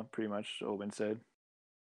 Glenn, or pretty much all been said?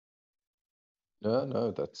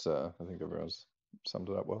 No, that's I think everyone's summed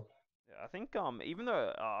it up well. Yeah, I think even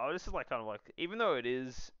though this is like kind of like, even though it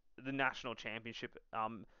is the national championship,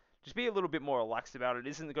 just be a little bit more relaxed about it. It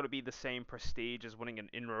isn't going to be the same prestige as winning an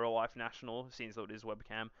in real life national, since though it is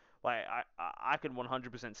webcam. Like I can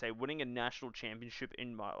 100% say winning a national championship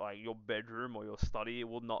in your bedroom or your study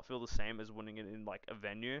will not feel the same as winning it in like a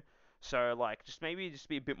venue. So like just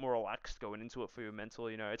be a bit more relaxed going into it for your mental.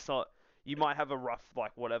 It's not. You might have a rough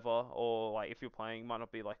like whatever, or like if you're playing, it might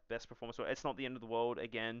not be like best performance. Or it's not the end of the world.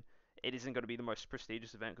 Again, it isn't going to be the most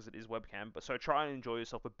prestigious event because it is webcam. But so try and enjoy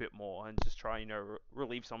yourself a bit more and just try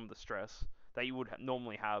relieve some of the stress that you would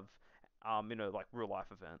normally have, like real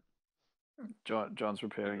life event. John's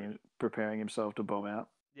preparing himself to bomb out.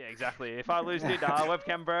 Yeah, exactly. If I lose, dude,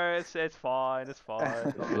 webcam, bro, it's fine. It's fine.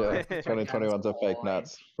 Yeah, 2021's a fake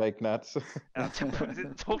nuts. Fake nuts.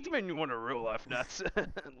 Talk to me when you want a real life nuts.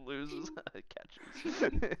 Losers, catches.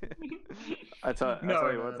 I tell you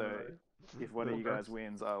what no. though, if one of you guys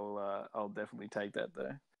wins, I'll definitely take that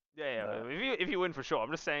though. Yeah. If you win for sure,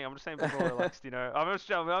 I'm just saying be more relaxed. I'm just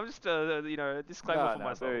disclaimer for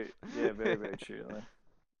myself. Very very true.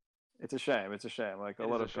 It's a shame. Like a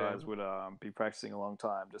lot of guys would be practicing a long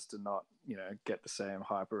time just to not get the same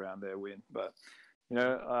hype around their win. But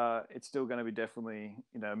it's still going to be definitely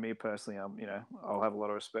me personally. I'll have a lot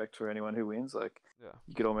of respect for anyone who wins. Like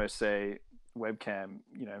you could almost say webcam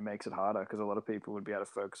makes it harder because a lot of people would be able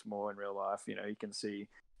to focus more in real life. You can see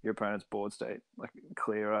your opponent's board state like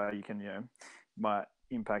clearer. You can might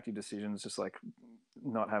impact your decisions just like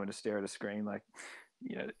not having to stare at a screen like.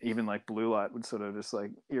 Even like blue light would sort of just like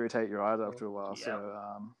irritate your eyes after a while.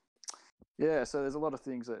 Yeah. So, so there's a lot of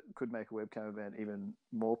things that could make a webcam event even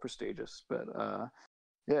more prestigious. But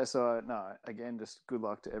again, just good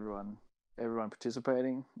luck to everyone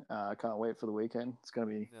participating. I can't wait for the weekend. It's gonna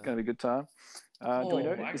be a good time. Do we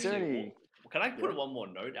know? Is there any? Can I put one more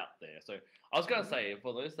note out there? So I was gonna say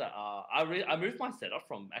for those that I moved my setup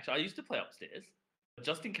from I used to play upstairs.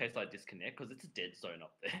 Just in case I disconnect, because it's a dead zone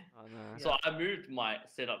up there. Oh, no. So I moved my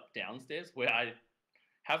setup downstairs where I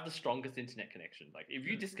have the strongest internet connection. Like, if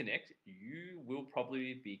you disconnect, you will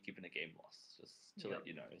probably be given a game loss, just to let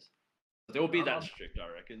you know. There will be that strict,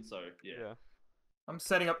 I reckon. So, yeah. I'm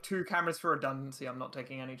setting up 2 cameras for redundancy. I'm not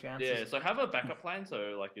taking any chances. Yeah, so have a backup plan.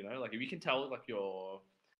 So, like, like if you can tell, like, your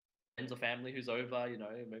friends or family who's over,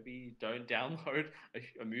 maybe don't download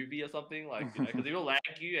a movie or something, like, because it will lag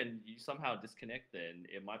you and you somehow disconnect, then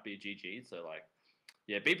it might be GG. So, like,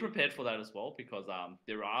 yeah, be prepared for that as well, because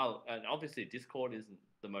there are, and obviously Discord isn't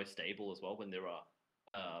the most stable as well when there are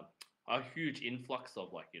a huge influx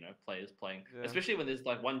of like players playing, especially when there's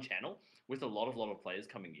like one channel with a lot of players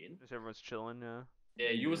coming in. Just everyone's chilling,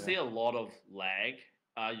 Yeah, you will see a lot of lag.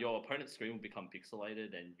 Your opponent's screen will become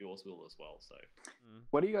pixelated, and yours will as well. So,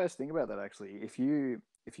 what do you guys think about that? Actually, if you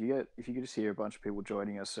could just hear a bunch of people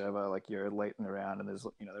joining a server, like you're late in the round, and there's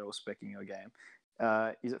they're all speccing your game,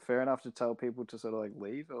 is it fair enough to tell people to sort of like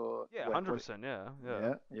leave or? Yeah, 100%.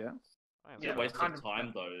 Yeah. It's a waste of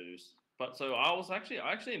time those. But so I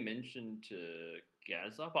actually mentioned to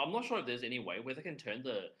Gaza, but I'm not sure if there's any way where they can turn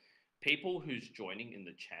the people who's joining in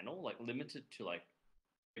the channel like limited to like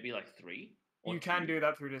maybe like 3. You can do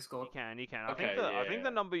that through Discord. You can. Okay, I think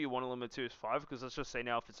the number you want to limit to is 5, because let's just say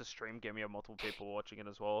now if it's a stream game, you have multiple people watching it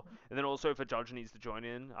as well. And then also if a judge needs to join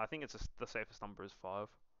in, I think it's the safest number is 5.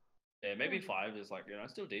 Yeah, maybe 5 is like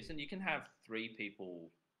still decent. You can have 3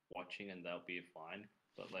 people watching and they'll be fine.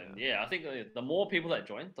 But then I think the more people that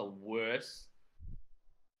join, the worse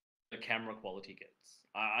the camera quality gets.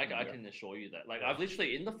 I can assure you that. Like I've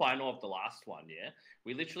literally in the final of the last one,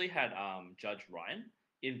 we literally had Judge Ryan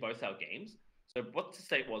in both our games. So what the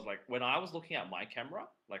state was like when I was looking at my camera,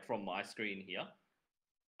 like from my screen here,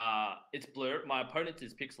 it's blurred. My opponent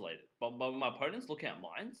is pixelated, but when my opponent's looking at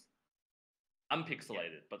mine's, I'm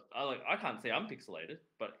pixelated. But I can't see I'm pixelated,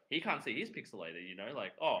 but he can't see he's pixelated.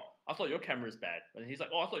 Like I thought your camera's bad, and he's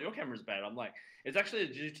like, I thought your camera's bad. I'm like, it's actually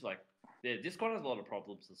due to like Discord has a lot of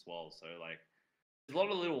problems as well. So like, there's a lot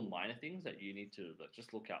of little minor things that you need to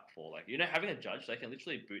just look out for. Like having a judge, they can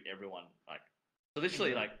literally boot everyone like. So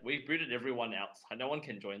literally, like, we booted everyone out. No one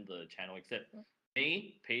can join the channel except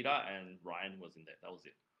me, Peter, and Ryan was in there. That was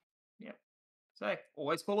it. Yep. So,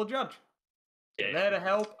 always call a judge. Yeah. There to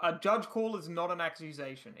help. A judge call is not an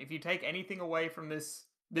accusation. If you take anything away from this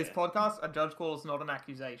podcast, a judge call is not an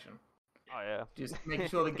accusation. Oh yeah. Just making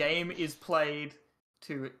sure the game is played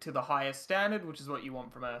to the highest standard, which is what you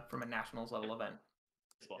want from a nationals level event.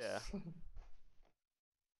 Yeah.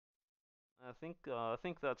 I think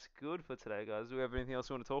that's good for today, guys. Do we have anything else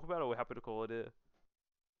you want to talk about, or we're happy to call it here?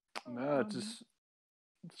 No, just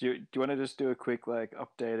do you want to just do a quick like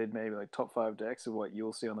updated maybe like top 5 decks of what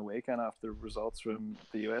you'll see on the weekend after the results from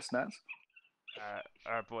the U.S. Nats?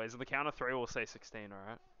 All right, boys. On the count of 3, we'll say 16. All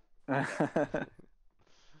right.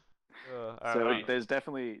 So right. there's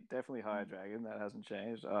definitely Higher Dragon that hasn't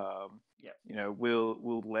changed. Yep. You know,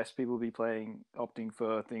 will less people be opting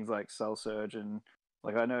for things like Cell Surge and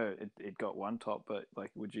like I know it got 1 top, but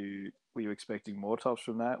like were you expecting more tops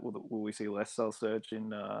from that? Will we see less Cell Surge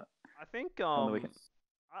in I think on the weekend?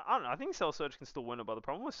 I don't know. I think Cell Surge can still win it, but the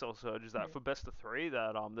problem with Cell Surge is that for best of 3,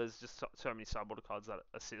 that there's just so many sideboard cards that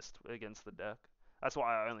assist against the deck. That's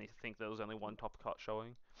why I only think there was only 1 top card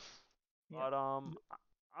showing. Yeah. But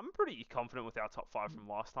I'm pretty confident with our top 5 from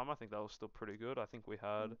last time. I think that was still pretty good. I think we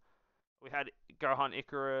had Gohan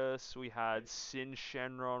Icarus, we had Sin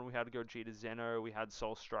Shenron, we had Gogeta Zeno, we had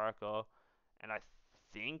Soul Striker, and I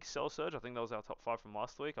think Cell Surge. I think that was our top 5 from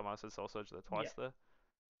last week. I might have said Cell Surge there twice there.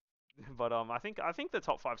 But I think the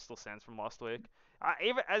top 5 still stands from last week.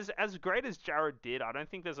 Even as great as Jared did, I don't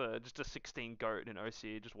think there's just a 16 goat in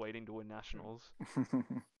OC just waiting to win nationals.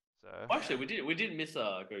 So Actually, we did miss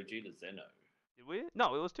Gogeta Zeno. did we?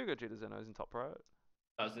 No, it was 2 Gogeta Zenos in top right.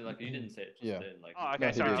 I was like, you didn't say it just Yeah. then. Like, Oh, okay, No,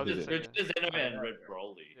 he sorry. did, I was he just did. saying. Gogeta Zeno and Red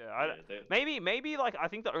Broly. Yeah, they- maybe like I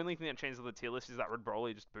think the only thing that changes on the tier list is that Red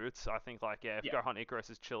Broly just boots. I think like if Yeah. Gohan Icarus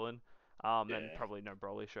is chilling, then probably no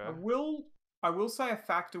Broly show. I will say a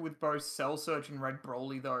factor with both Cell Surge and Red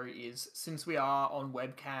Broly though is since we are on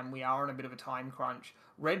webcam, we are on a bit of a time crunch.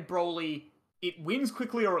 Red Broly, it wins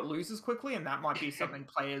quickly or it loses quickly, and that might be something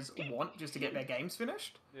players want just to get their games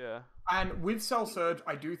finished. Yeah. And with Cell Surge,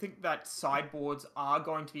 I do think that sideboards are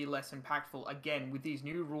going to be less impactful. Again, with these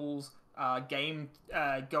new rules, going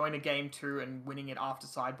to game 2 and winning it after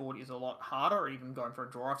sideboard is a lot harder, or even going for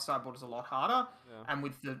a draw off sideboard is a lot harder. Yeah. And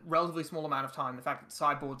with the relatively small amount of time, the fact that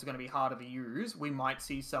sideboards are going to be harder to use, we might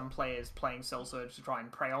see some players playing Cell Surge to try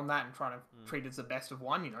and prey on that and trying to treat it as the best of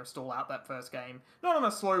 1, stall out that first game. Not in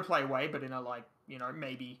a slow play way, but in a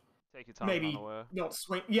maybe Take your time, unaware.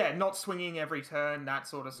 not swinging every turn, that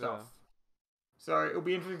sort of stuff. Yeah. So it'll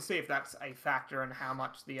be interesting to see if that's a factor and how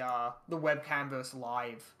much the webcam versus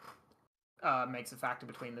live makes a factor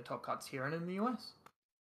between the top cuts here and in the US.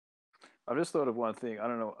 I've just thought of one thing. I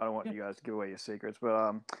don't want you guys to give away your secrets,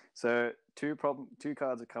 but so 2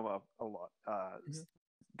 cards that come up a lot.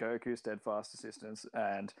 Goku Steadfast Assistance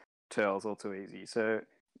and Turles All Too Easy. So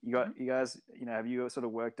you guys, have you sort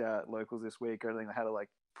of worked out locals this week or anything how to like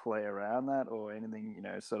play around that or anything,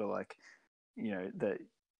 sort of like, that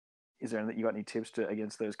is there anything you got any tips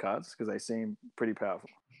against those cards because they seem pretty powerful?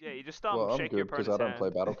 Yeah, you just Well, I'm shake your good because opponent's I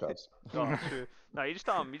don't play hand. battle cards. Oh, true. No, you just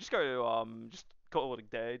go just call it a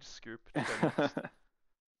day, just scoop. No,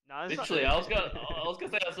 it's Literally, I was gonna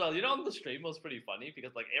say as well. On the stream it was pretty funny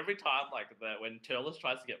because like every time when Turles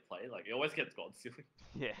tries to get played, like he always gets God Sealing.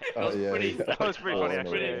 Yeah. That was pretty. That was pretty funny. That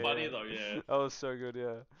was pretty actually, funny yeah. though. Yeah. That was so good.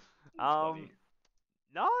 Yeah. Funny.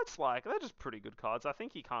 No, it's like they're just pretty good cards. I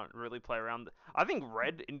think you can't really play around. I think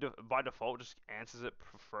red by default just answers it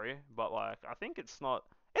for free, but like I think it's not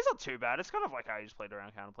too bad. It's kind of like how you just played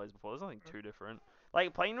around counterplays before. There's nothing too different.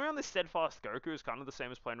 Like playing around this Steadfast Goku is kind of the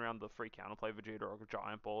same as playing around the free counterplay Vegeta or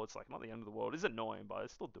Giant Ball. It's like not the end of the world. It's annoying, but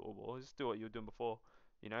it's still doable. Just do what you were doing before.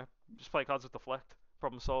 Just play cards with deflect.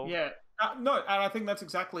 Problem solved. Yeah, no, and I think that's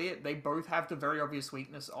exactly it. They both have the very obvious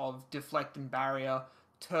weakness of deflect and barrier.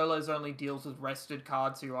 Turles only deals with rested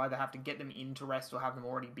cards, so you either have to get them into rest or have them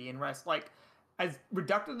already be in rest. Like, as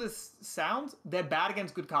reductive as this sounds, they're bad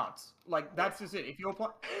against good cards. Like, that's just it. If you're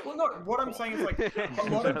playing... Well, no, what I'm saying is, like, a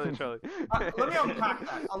lot of... let me unpack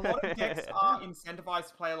that. A lot of decks are incentivized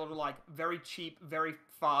to play a lot of, like, very cheap, very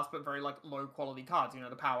fast, but very, like, low-quality cards.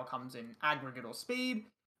 The power comes in aggregate or speed.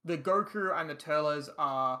 The Goku and the Turles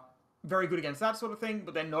are very good against that sort of thing,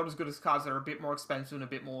 but they're not as good as cards that are a bit more expensive and a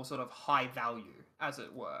bit more sort of high value, as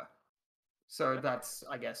it were. So that's,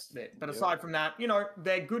 I guess, it. But aside from that,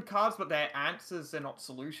 they're good cards, but they're answers, they're not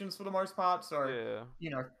solutions for the most part. So,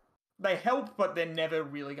 they help, but they're never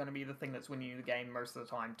really going to be the thing that's winning you the game most of the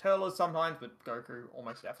time. Turles sometimes, but Goku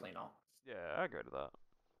almost definitely not. Yeah, I agree to that.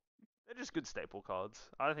 They're just good staple cards.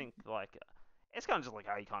 I think, like... It's kind of just like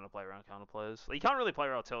how you kind of play around counterplayers. Like, you can't really play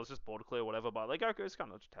around Turles, just border clear, whatever. But like Goku, it's kind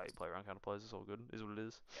of just how you play around counterplayers. It's all good. Is what it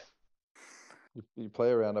is. You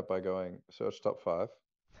play around it by going search top 5.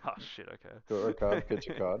 Oh shit. Okay. Draw a card, pitch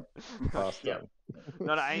a card, pass Yeah. turn.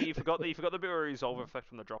 No, and you forgot the bit where you resolve effect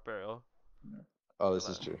from the drop area. Oh, this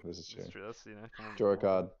is true. This is true. That's true. That's come on. Draw a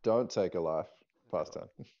card. Don't take a life. Pass turn.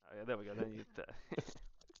 Oh, yeah, there we go. Then you get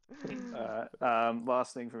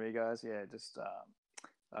Last thing for me, guys. Yeah, just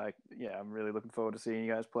I'm really looking forward to seeing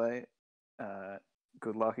you guys play.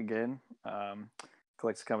 Good luck again.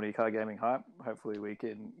 Collector's Company Card Gaming Hype. Hopefully we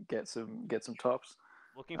can get some tops.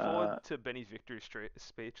 Looking forward to Benny's victory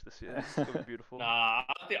speech this year. It's gonna be beautiful. Nah,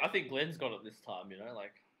 I think Glenn's got it this time.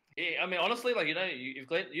 Like, yeah, I mean, honestly, like, if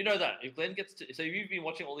Glenn, if Glenn gets to, so if you've been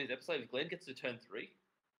watching all these episodes, if Glenn gets to turn 3,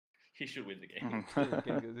 he should win the game.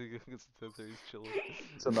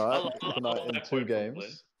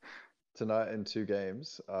 Tonight in two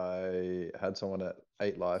games, I had someone at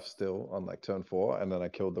 8 life still on like turn 4, and then I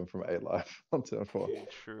killed them from 8 life on turn 4.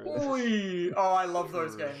 True. Oy! Oh, I love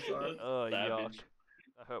those games, though. Oh, yuck. Savage.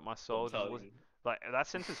 That hurt my soul. Like, that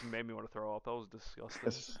sentence made me want to throw up. That was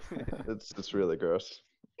disgusting. It's really gross.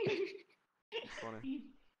 Funny.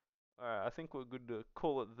 Alright, I think we're good to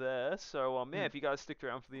call it there. So, if you guys sticked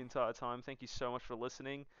around for the entire time, thank you so much for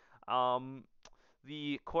listening.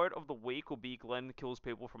 The quote of the week will be Glenn kills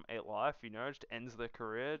people from 8 life, just ends their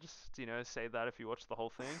career. Just, say that if you watch the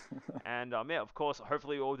whole thing. And, of course,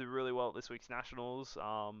 hopefully we all do really well at this week's Nationals.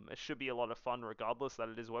 It should be a lot of fun regardless that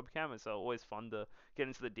it is webcam. It's always fun to get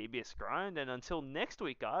into the DBS grind. And until next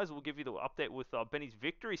week, guys, we'll give you the update with Benny's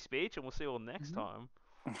victory speech, and we'll see you all next time.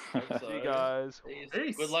 See you guys.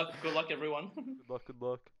 Good luck, everyone. Good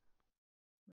luck.